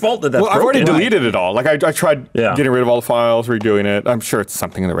not your fault that that's Well, I've broken. already deleted it all. Like I tried Yeah. getting rid of all the files, redoing it. I'm sure it's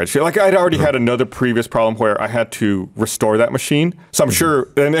something in the registry. Like I'd already had another previous problem where I had to restore that machine. So I'm sure,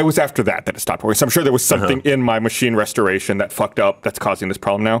 and it was after that it stopped working. So I'm sure there was something in my machine restoration that fucked up that's causing this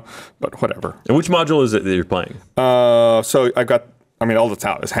problem now. But whatever. And which module is it that you're playing? So I got, all that's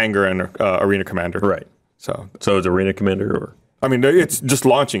out is Hangar and Arena Commander. Right. So So it's Arena Commander or... it's just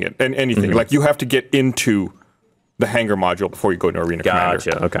launching it and anything. Like you have to get into the Hangar module before you go into Arena Commander.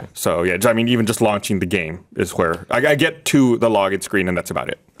 Gotcha, okay. So yeah, even just launching the game is where I get to the login screen and that's about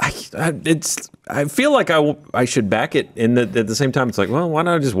it. I feel like I should back it, and at the same time, it's like, well, why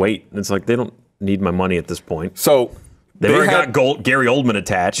not just wait? And it's like, they don't need my money at this point. So They've already got Gary Oldman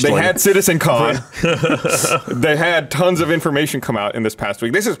attached. They had CitizenCon. They had tons of information come out in this past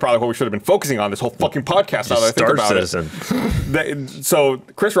week. This is probably what we should have been focusing on this whole fucking podcast. Now that I think Star about Citizen. So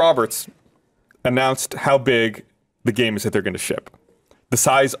Chris Roberts announced how big the game is that they're going to ship. The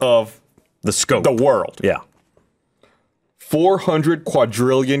size of The scope. the world. Yeah. 400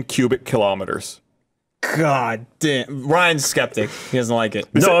 quadrillion cubic kilometers. God damn. Ryan's skeptic. He doesn't like it.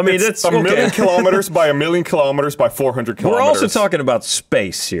 No, I mean, It's that's a million okay. kilometers by a million kilometers by 400 kilometers. We're also talking about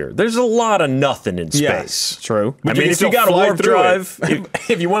space here. There's a lot of nothing in space. Yes, true. I you mean, can if you still got a fly warp through drive,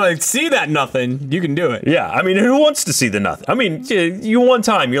 If you want to see that nothing, you can do it. yeah. I mean, who wants to see the nothing? I mean, you one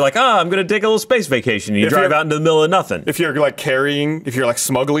time you're like, I'm going to take a little space vacation. And you drive you're- out into the middle of nothing. If you're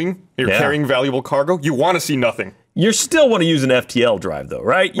smuggling, you're Yeah. carrying valuable cargo, you want to see nothing. You still want to use an FTL drive, though,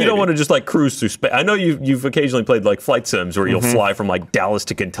 right? You don't Maybe. want to just like cruise through space. I know you've occasionally played like flight sims where you'll fly from like Dallas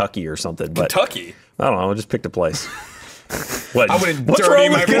to Kentucky or something. But Kentucky? I don't know. I just picked a place. What? I wouldn't What's dirty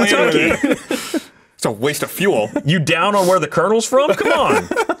wrong my with plane Kentucky? with It's a waste of fuel. You down on where the colonel's from? Come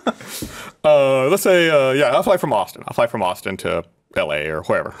on. Let's say, I'll fly from Austin. I'll fly from Austin to LA or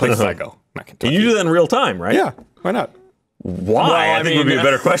wherever, places I go. Not Kentucky. And you do that in real time, right? Yeah, why not? Why? Well, I I think would be mean- a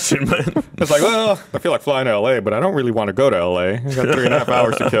better question. But It's like, well, I feel like flying to LA, but I don't really want to go to LA. I got 3.5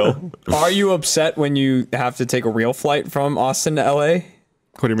 hours to kill. Are you upset when you have to take a real flight from Austin to LA? What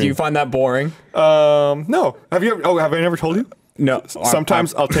do you Do mean? you find that boring? No. Have I never told you? No.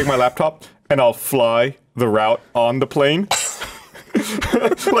 Sometimes I'll take my laptop and I'll fly the route on the plane.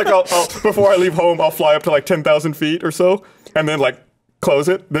 Like I'll before I leave home, I'll fly up to like 10,000 feet or so, and then like close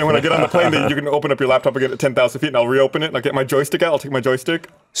it. Then when I get on the plane, then you can open up your laptop again at 10,000 feet, and I'll reopen it, and I'll get my joystick out. I'll take my joystick.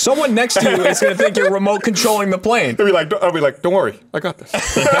 Someone next to you is going to think you're remote controlling the plane. I'll be like, don't worry, I got this.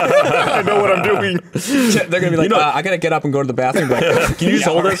 I know what I'm doing. They're going to be like, I got to get up and go to the bathroom. Like, can you just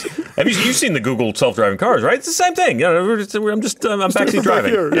hold this? You've seen the Google self-driving cars, right? It's the same thing. I'm backseat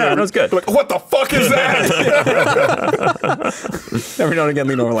driving. Yeah, that's good. Like, what the fuck is that? Every now and again,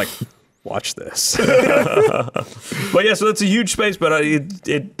 lean over like, watch this. But yeah, so that's a huge space, but I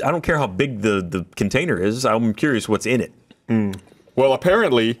don't care how big the container is. I'm curious what's in it. Well,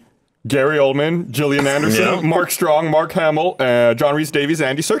 apparently, Gary Oldman, Gillian Anderson, Mark Strong, Mark Hamill, John Rhys Davies,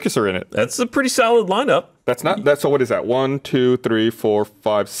 Andy Serkis are in it. That's a pretty solid lineup. So what is that? 1, 2, 3, 4,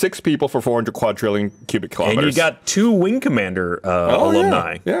 5, 6 people for 400 quadrillion cubic kilometers. And you got 2 Wing Commander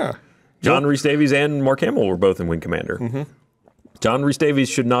alumni. Yeah. John Rhys Davies and Mark Hamill were both in Wing Commander. John Rhys Davies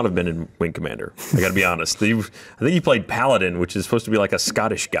should not have been in Wing Commander. I got to be honest. I think he played Paladin, which is supposed to be like a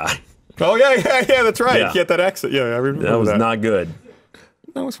Scottish guy. Oh yeah, that's right. Yeah. He had that accent. Yeah, I remember that. That was not good.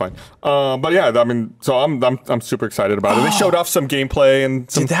 That was fine. But yeah, I mean, so I'm super excited about it. They showed off some gameplay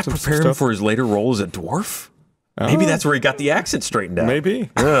and some. Did that prepare him for his later role as a dwarf? Maybe that's where he got the accent straightened out. Maybe.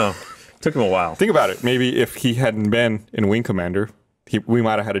 Yeah. Took him a while. Think about it. Maybe if he hadn't been in Wing Commander, we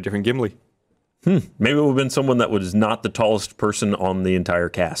might have had a different Gimli. Maybe it would have been someone that was not the tallest person on the entire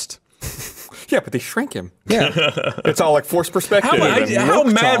cast. Yeah, but they shrank him. Yeah. It's all like forced perspective. How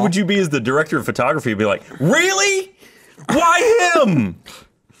mad would you be as the director of photography? Be like, really? Why him?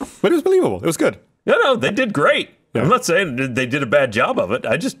 But it was believable. It was good. No, they did great. Yeah. I'm not saying they did a bad job of it.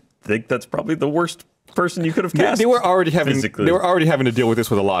 I just think that's probably the worst person you could have cast. They were already having physically. They were already having to deal with this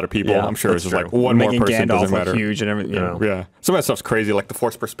with a lot of people. Yeah, I'm sure it's that's just like true. one Making more person Gandalf doesn't look matter. huge and everything. Yeah. Some of that stuff's crazy, like the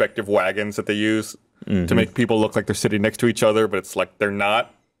forced perspective wagons that they use to make people look like they're sitting next to each other, but it's like they're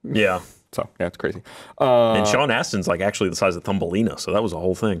not. Yeah. So yeah, it's crazy. And Sean Astin's like actually the size of Thumbelina, so that was a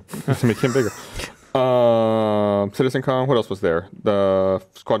whole thing. To make him bigger. CitizenCon. What else was there? The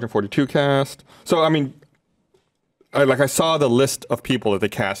Squadron 42 cast. So I mean, I saw the list of people that they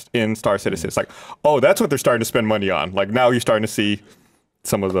cast in Star Citizen. It's like, oh, that's what they're starting to spend money on. Like now you're starting to see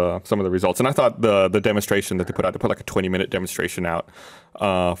some of the results. And I thought the demonstration that they put like a 20-minute demonstration out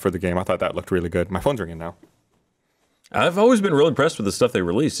for the game. I thought that looked really good. My phone's ringing now. I've always been really impressed with the stuff they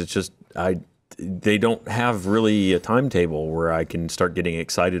release. It's just they don't have really a timetable where I can start getting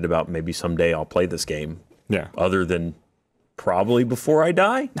excited about maybe someday I'll play this game. Yeah. Other than probably before I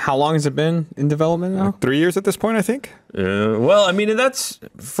die. How long has it been in development now? 3 years at this point, I think. Well, I mean, and that's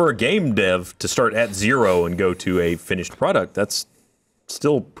for a game dev to start at 0 and go to a finished product. That's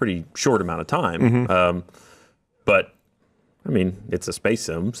still a pretty short amount of time. But I mean, it's a space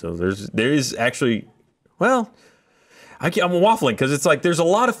sim, so there is actually, well, I'm waffling because it's like there's a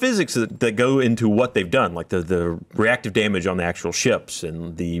lot of physics that go into what they've done, like the reactive damage on the actual ships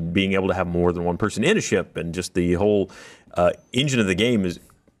and the being able to have more than one person in a ship, and just the whole engine of the game is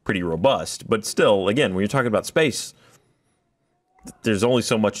pretty robust. But still, again, when you're talking about space, there's only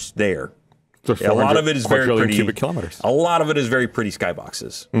so much there. A lot of it is very pretty. Cubic kilometers. A lot of it is very pretty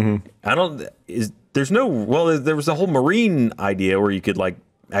skyboxes. There was a whole marine idea where you could like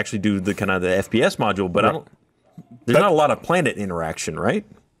actually do the kind of the FPS module, but there's not a lot of planet interaction, right?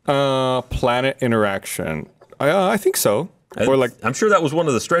 Planet interaction. I think so. Or like I'm sure that was one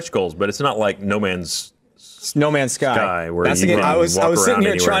of the stretch goals, but it's not like No Man's Sky. where That's you the game. can I was walk sitting around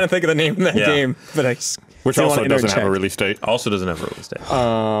here anywhere. trying to think of the name of that game, but which also doesn't have a release date. Also doesn't have a release date.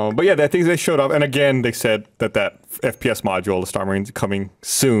 But yeah, I think they showed up, and again, they said that FPS module, the Star Marine, is coming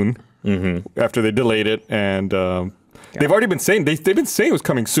soon. After they delayed it, and they've already been saying they've been saying it was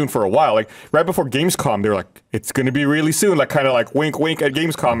coming soon for a while. Like right before Gamescom, they were like, "It's going to be really soon," like kind of like wink, wink at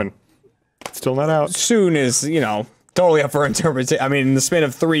Gamescom, and it's still not out. Soon is totally up for interpretation. I mean, in the span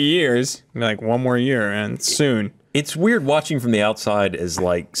of 3 years, like one more year, and soon. It's weird watching from the outside as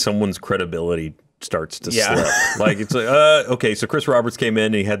like someone's credibility starts to slip. Like it's like, okay, so Chris Roberts came in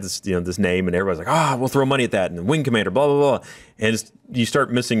and he had this, this name, and everybody's like, we'll throw money at that, and Wing Commander, blah blah blah, and you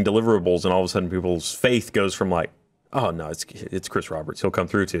start missing deliverables, and all of a sudden people's faith goes from like, oh no, it's Chris Roberts, he'll come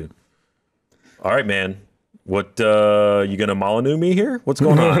through too. All right, man, what you gonna Molyneux me here? What's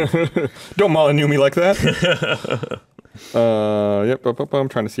going on? Don't Molyneux me like that. Yep. I'm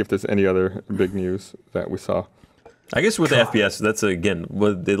trying to see if there's any other big news that we saw. I guess with the FPS, that's again,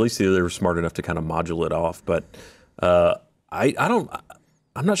 at least they were smart enough to kind of module it off. But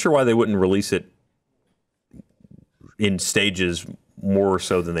I'm not sure why they wouldn't release it in stages more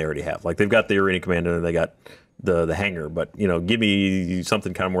so than they already have. Like they've got the Arena Commander and they got the hangar, but give me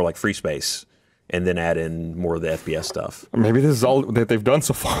something kind of more like Free Space, and then add in more of the FPS stuff. Maybe this is all that they've done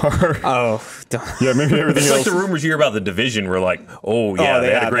so far. Oh, Yeah, maybe everything It's else. like the rumors you hear about the Division were like, oh yeah,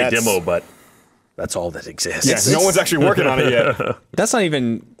 they had a great that's- demo, but that's all that exists. Yeah, no one's actually working on it yet. that's not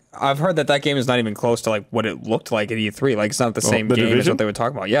even. I've heard that game is not even close to like what it looked like at E3. Like it's not the same The game as Division? what they were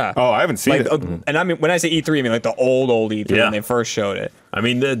talking about. Yeah. Oh, I haven't seen Like, it. and I mean, when I say E3, I mean like the old E3 Yeah. when they first showed it. I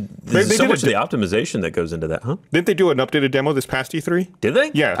mean, there's they so did much of it- the optimization that goes into that, huh? Didn't they do an updated demo this past E3? Did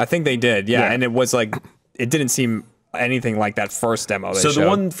they? Yeah. I think they did. Yeah, Yeah. and it was like it didn't seem anything like that first demo. They So the showed.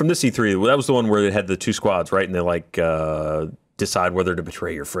 one from this E3, that was the one where it had the two squads, right? And they like decide whether to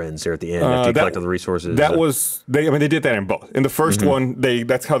betray your friends there at the end after you collect all the resources. That was they. I mean, they did that in both. In the 1st one,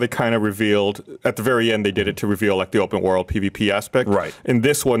 that's how they kind of revealed at the very end. They did it to reveal like the open world PvP aspect. Right. In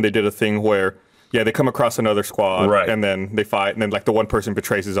this one, they did a thing where they come across another squad, Right. and then they fight, and then like the one person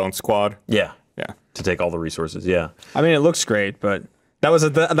betrays his own squad. yeah, Yeah. to take all the resources. Yeah. I mean, it looks great, but that was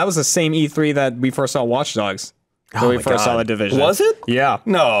the same E3 that we first saw Watch Dogs. When we my first saw God. the Division. Was it? Yeah.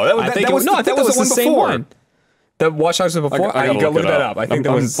 No, that was I think that it was, no, I think that was the one same before. one. The Watch Dogs was before. I you gotta gotta look it that up. I think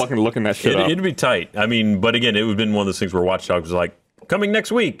I'm that was. fucking looking that shit up. It'd be tight. I mean, but again, it would have been one of those things where Watch Dogs was like, coming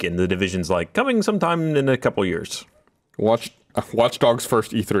next week, and the Division's like, coming sometime in a couple years. Watch Dogs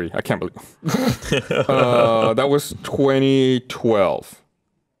first E3. I can't believe that was 2012.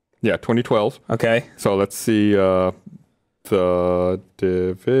 Yeah, 2012. Okay. So let's see. The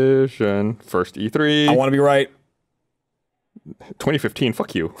Division first E3. I want to be right. 2015.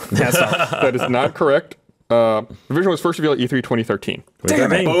 Fuck you. That's not. That is not correct. Division was first revealed at E3 2013.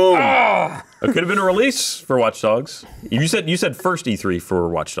 Damn it. Boom. It could have been a release for Watch Dogs. You said first E3 for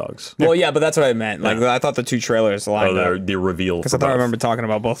Watch Dogs. Well, yeah, but that's what I meant. Like, I thought the two trailers lined up. The reveal. Because I thought I remember talking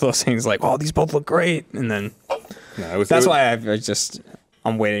about both those things. Like, oh, these both look great, and then that's why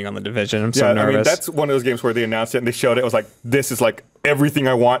I'm waiting on the Division. I'm so nervous. I mean, that's one of those games where they announced it and they showed it. It was like, this is like everything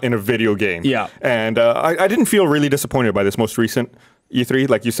I want in a video game. Yeah. And I didn't feel really disappointed by this most recent E3.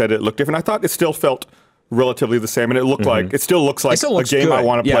 Like you said, it looked different. I thought it still felt relatively the same, and it looked like it still looks like still looks a game I good.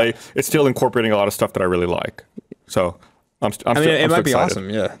 want to Yeah. play. It's still incorporating a lot of stuff that I really like. So I'm I mean, it might be excited. awesome.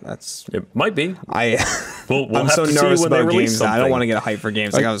 Yeah, that's. It might be. I. We'll I'm have so to see nervous when they about release games. I don't something. want to get hyped for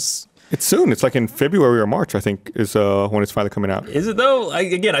games. Like I was. It's soon. It's like in February or March, I think, is when it's finally coming out. Is it though?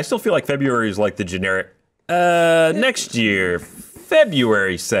 I still feel like February is like the generic. Next year,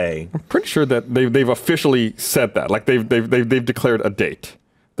 February, say. Pretty sure that they've officially said that. Like they've declared a date.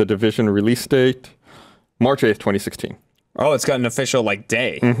 The Division release date, March 8th, 2016. Oh, it's got an official like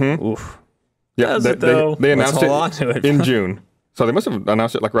day. Oof. Yeah, Does it, though? they Let's announced hold on to it it. in June. So they must have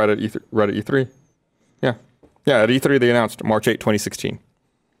announced it like right at E3. Yeah. Yeah, at E3 they announced March 8, 2016.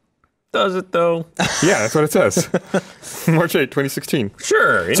 Does it though? Yeah, that's what it says. March 8, 2016.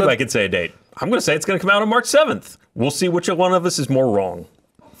 Sure. Anybody could say a date. I'm going to say it's going to come out on March 7th. We'll see which one of us is more wrong.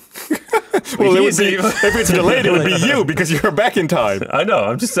 Well, it would be, if it's delayed, it would be you because you're back in time. I know.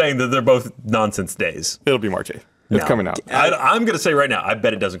 I'm just saying that they're both nonsense days. It'll be March 8th. It's coming out. I'm going to say right now, I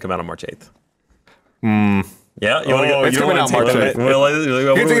bet it doesn't come out on March 8th. Yeah? You wanna Oh, it's you don't coming wanna out take March that? 8th.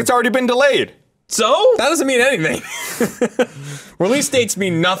 Well, You think it's already been delayed? so? That doesn't mean anything. Release dates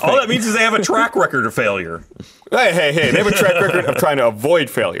mean nothing. All that means is they have a track record of failure. Hey, they have a track record of trying to avoid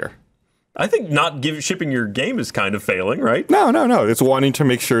failure. I think not shipping your game is kind of failing, right? No. It's wanting to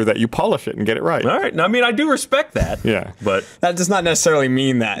make sure that you polish it and get it right. All right. Now, I mean, I do respect that. Yeah. But That does not necessarily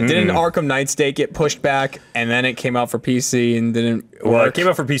mean that. Didn't Arkham Knight's date get pushed back, and then it came out for PC and didn't work? well, it came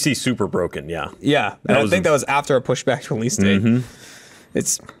out for PC super broken, yeah. Yeah, and I was think that was after a pushback release date.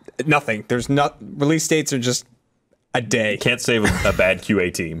 It's nothing. There's not release dates are just a day. Can't save a bad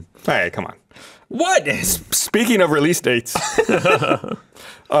QA team. Hey, come on. What? Speaking of release dates, we've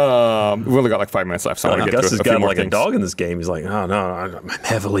only got like 5 minutes left, so I want to get Gus to has a few got more like things. a dog in this game. He's like, oh no, I'm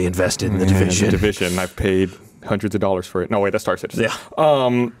heavily invested in the Yeah, Division. the Division. I've paid hundreds of dollars for it. No, wait, that's Star Citizen.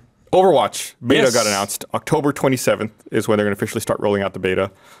 Yeah. Overwatch beta Yes. got announced. October 27th is when they're going to officially start rolling out the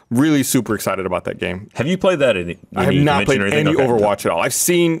beta. Really super excited about that game. Have you played that? I have not played any Okay. Overwatch at all. I've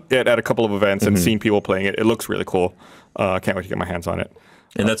seen it at a couple of events and seen people playing it. It looks really cool. Can't wait to get my hands on it.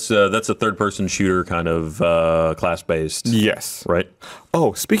 And that's a third-person shooter kind of class-based, Yes. right?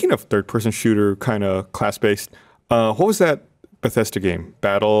 Oh, speaking of third-person shooter kind of class-based, what was that Bethesda game?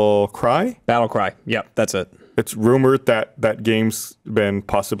 Battle Cry? Battlecry. Yep, that's it. It's rumored that that game's been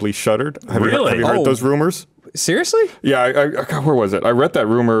possibly shuttered. Have Really? you heard Oh. those rumors? Seriously? Yeah, I where was it? I read that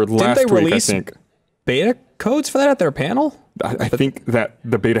rumor last they week, release- I think. Beta codes for that at their panel? I think that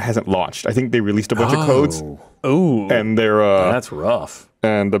the beta hasn't launched. I think they released a bunch of codes, Ooh. and they're That's rough.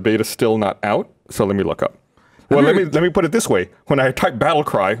 and the beta's still not out. So let me look up. Well, let me put it this way: when I type Battle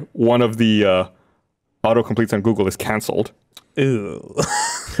Cry, one of the autocompletes on Google is canceled. Ooh.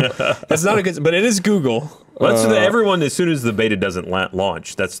 That's not a good, but it is Google. Well, that's everyone, as soon as the beta doesn't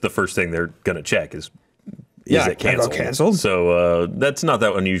launch, that's the first thing they're going to check is it canceled? So that's not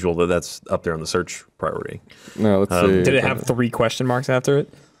that unusual that that's up there on the search priority. No, let's see. Did it have 3 question marks after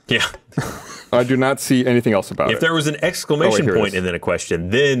it? Yeah. I do not see anything else about it. If there was an exclamation point and then a question,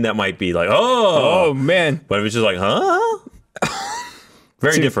 then that might be like, oh man. But if it's just like, huh?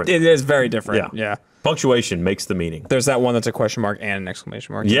 Very different. It is very different. Yeah. Punctuation makes the meaning. There's that one that's a question mark and an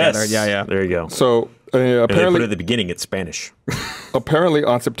exclamation mark. Yes. Together. Yeah. There you go. So And they put apparently, it at the beginning, it's Spanish. apparently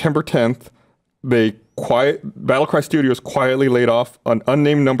on September 10th, Battlecry Studios quietly laid off an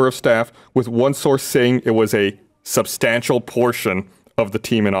unnamed number of staff, with one source saying it was a substantial portion of the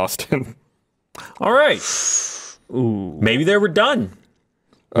team in Austin. All right. Ooh. Maybe they were done.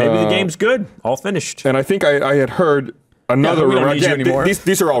 Maybe the game's good. All finished. And I think I had heard another we don't rumor. need you anymore.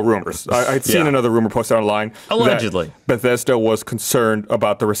 These are all rumors. I'd seen another rumor posted online. Allegedly. That Bethesda was concerned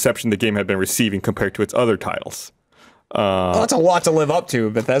about the reception the game had been receiving compared to its other titles. That's a lot to live up to,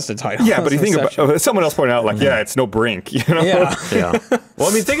 Bethesda title. Yeah, but you think about someone else pointed out, like, it's no Brink. You know? Yeah. Yeah. Well,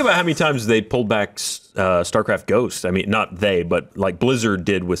 I mean, think about how many times they pulled back StarCraft Ghost. I mean, not they, but like Blizzard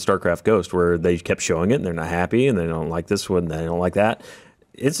did with StarCraft Ghost, where they kept showing it and they're not happy and they don't like this one, they don't like that.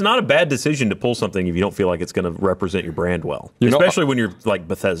 It's not a bad decision to pull something if you don't feel like it's going to represent your brand well, especially when you're like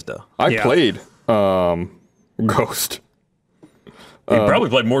Bethesda. I played Ghost. You probably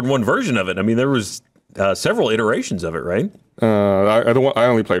played more than one version of it. I mean, there was several iterations of it, right? I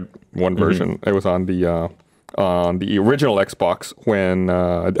only played one version. It was on the original Xbox when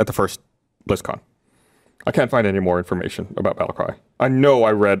at the first BlizzCon. I can't find any more information about Battlecry. I know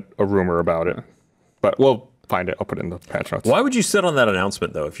I read a rumor about it, but we'll find it. I'll put it in the patch notes. Why would you sit on that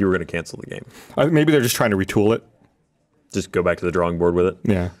announcement, though, if you were going to cancel the game? Maybe they're just trying to retool it. Just go back to the drawing board with it?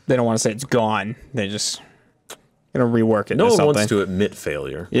 Yeah. They don't want to say it's gone. They just going to rework it. No into one something. wants to admit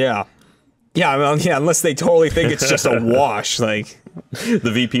failure. Yeah. Yeah, well, unless they totally think it's just a wash. Like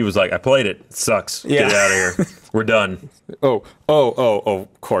the VP was like, I played it. It sucks. Yeah. Get it out of here. We're done. Oh,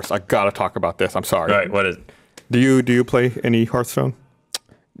 of course. I got to talk about this. I'm sorry. All right, what is it? Do you play any Hearthstone?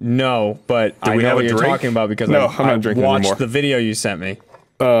 no, but I we know have what a you're drink? talking about because No, I I'm not drinking watched anymore. the video you sent me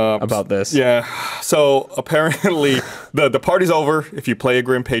about this. Yeah. So apparently the party's over if you play a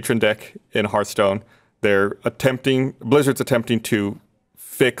Grim Patron deck in Hearthstone. Blizzard's attempting to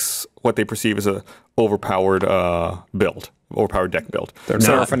fix what they perceive as a overpowered deck build. They're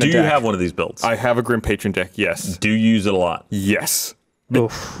Now, nerfing do the you deck. have one of these builds? I have a Grim Patron deck, yes. Do you use it a lot? Yes.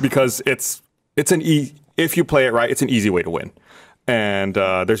 Because it's if you play it right, it's an easy way to win. And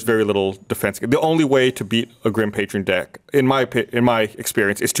there's very little defense. The only way to beat a Grim Patron deck, in my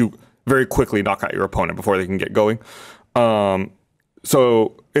experience, is to very quickly knock out your opponent before they can get going.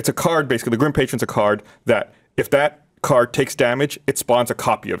 So it's a card, basically. The Grim Patron's a card that if that card takes damage, it spawns a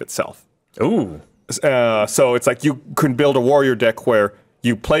copy of itself. Ooh. So it's like you can build a warrior deck where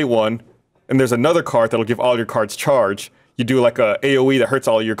you play one, and there's another card that'll give all your cards charge. You do like a AoE that hurts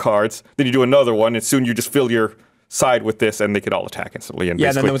all your cards. Then you do another one, and soon you just fill your side with this, and they could all attack instantly. And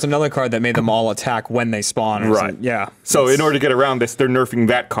Yeah, then there was another card that made them all attack when they spawn. Right. Yeah. So in order to get around this, they're nerfing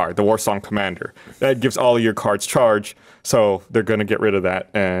that card, the Warsong Commander. That gives all of your cards charge, so they're going to get rid of that.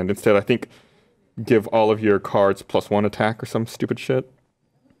 And instead, I think, give all of your cards +1 attack or some stupid shit.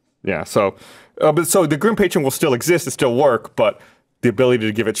 Yeah, so the Grim Patron will still exist, it still work, but the ability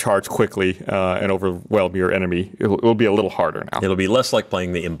to give it charge quickly and overwhelm your enemy, it will be a little harder now. It'll be less like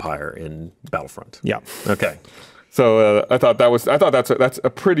playing the Empire in Battlefront. Yeah. Okay. So I thought that's a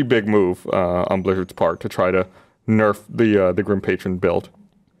pretty big move on Blizzard's part to try to nerf the Grim Patron build.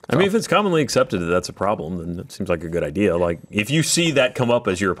 I mean, if it's commonly accepted that that's a problem, then it seems like a good idea. Like, if you see that come up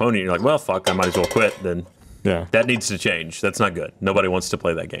as your opponent, you're like, well, fuck, I might as well quit, then Yeah. that needs to change. That's not good. Nobody wants to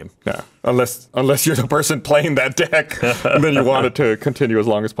play that game. Yeah. Unless you're the person playing that deck, and then you want it to continue as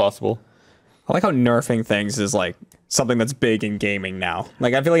long as possible. I like how nerfing things is like something that's big in gaming now.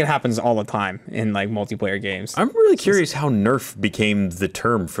 Like I feel like it happens all the time in like multiplayer games. I'm really curious how nerf became the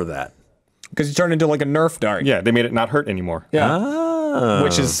term for that. Because you turn into like a Nerf dart. Yeah, they made it not hurt anymore. Yeah. Ah.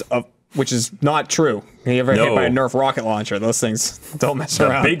 Which is not true. You ever hit No. by a Nerf rocket launcher? Those things don't mess The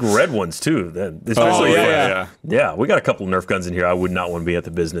around. big red ones, too. Especially yeah. Yeah, we got a couple Nerf guns in here I would not want to be at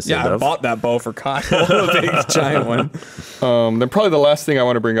the business Yeah, end I of. bought that bow for Kyle, the big giant one. Then probably the last thing I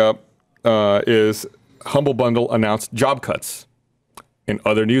want to bring up is Humble Bundle announced job cuts. In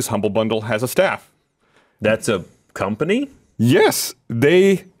other news, Humble Bundle has a staff. That's a company? Yes,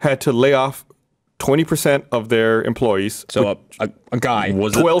 they had to lay off 20% of their employees. So a guy.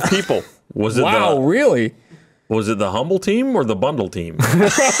 Was 12 people. Was it Wow, really? Was it the Humble team or the Bundle team?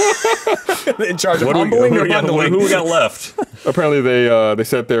 In charge of What humbling who, or we got, bundling? who we got left? Apparently, they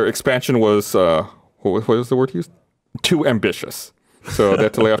said their expansion was what was the word used? Too ambitious. So they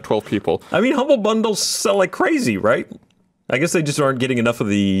had to lay off 12 people. I mean, Humble Bundles sell like crazy, right? I guess they just aren't getting enough of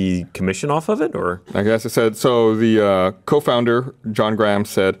the commission off of it, or? I guess it said, so the co-founder, John Graham,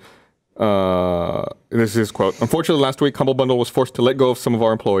 said, this is his quote, "Unfortunately, last week, Humble Bundle was forced to let go of some of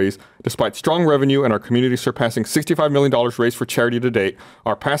our employees. Despite strong revenue and our community surpassing $65 million raised for charity to date,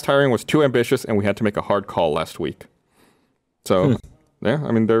 our past hiring was too ambitious and we had to make a hard call last week." So, yeah,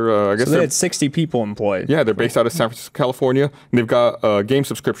 I mean, they're, I guess So they had 60 people employed. yeah, they're based out of San Francisco, California. And they've got a game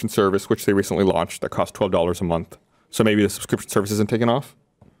subscription service, which they recently launched, that costs $12 a month. So maybe the subscription service isn't taking off.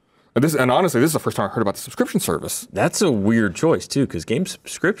 And honestly, this is the first time I heard about the subscription service. That's a weird choice, too, because game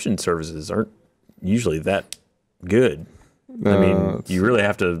subscription services aren't usually that good. I mean, you really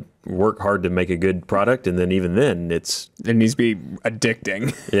have to work hard to make a good product, and then even then, It needs to be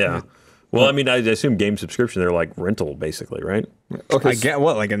addicting. yeah. Well, I mean, I assume game subscription, they're like rental, basically, right? Okay, I get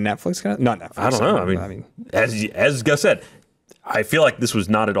what, like a Netflix kind of? Not Netflix. I don't know. I mean, as Gus said, I feel like this was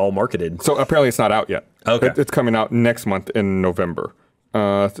not at all marketed. so apparently it's not out yet. Okay. It's coming out next month in November.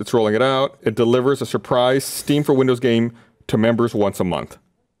 It's rolling it out. It delivers a surprise Steam for Windows game to members once a month.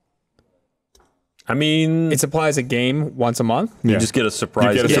 I mean, It supplies a game once a month? you just get a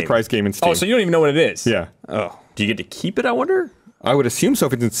surprise You get a game. surprise game in Steam. Oh, so you don't even know what it is? yeah. Oh. Do you get to keep it, I wonder? I would assume so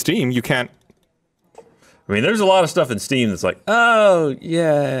if it's in Steam. You can't. I mean, there's a lot of stuff in Steam that's like, oh,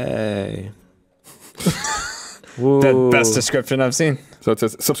 yay. The best description I've seen. So it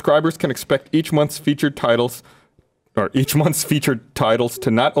says subscribers can expect each month's featured titles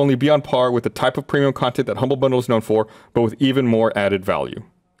to not only be on par with the type of premium content that Humble Bundle is known for, but with even more added value.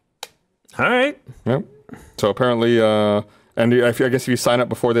 All right. Yep. So apparently, and I guess if you sign up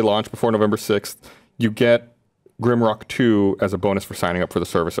before they launch, before November 6th, you get Grimrock 2 as a bonus for signing up for the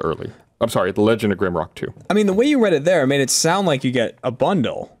service early. I'm sorry, The Legend of Grimrock 2. I mean, the way you read it there made it sound like you get a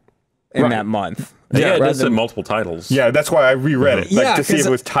bundle in that month. Yeah, it rather does say than- multiple titles. Yeah, that's why I reread it, like Yeah, to see if 'cause-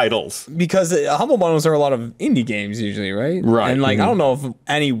 it was titles. Because Humble Bundles are a lot of indie games usually, right? Right. And like, I don't know if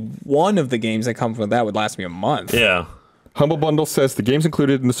any one of the games that come with that would last me a month. Yeah. Humble Bundle says the games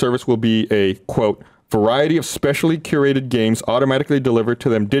included in the service will be a, quote, variety of specially curated games automatically delivered to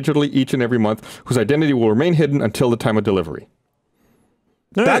them digitally each and every month, whose identity will remain hidden until the time of delivery.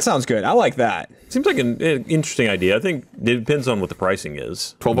 All That right. sounds good. I like that. Seems like an interesting idea. I think it depends on what the pricing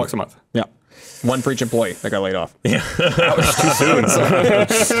is. $12 a month. Yeah. One for each employee that got laid off.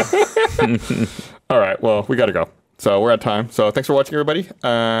 All right, well, we got to go. So we're at time. So thanks for watching, everybody.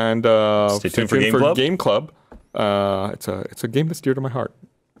 And Stay tuned for Game Club. It's a game that's dear to my heart.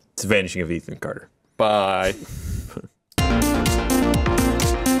 It's the Vanishing of Ethan Carter. Bye.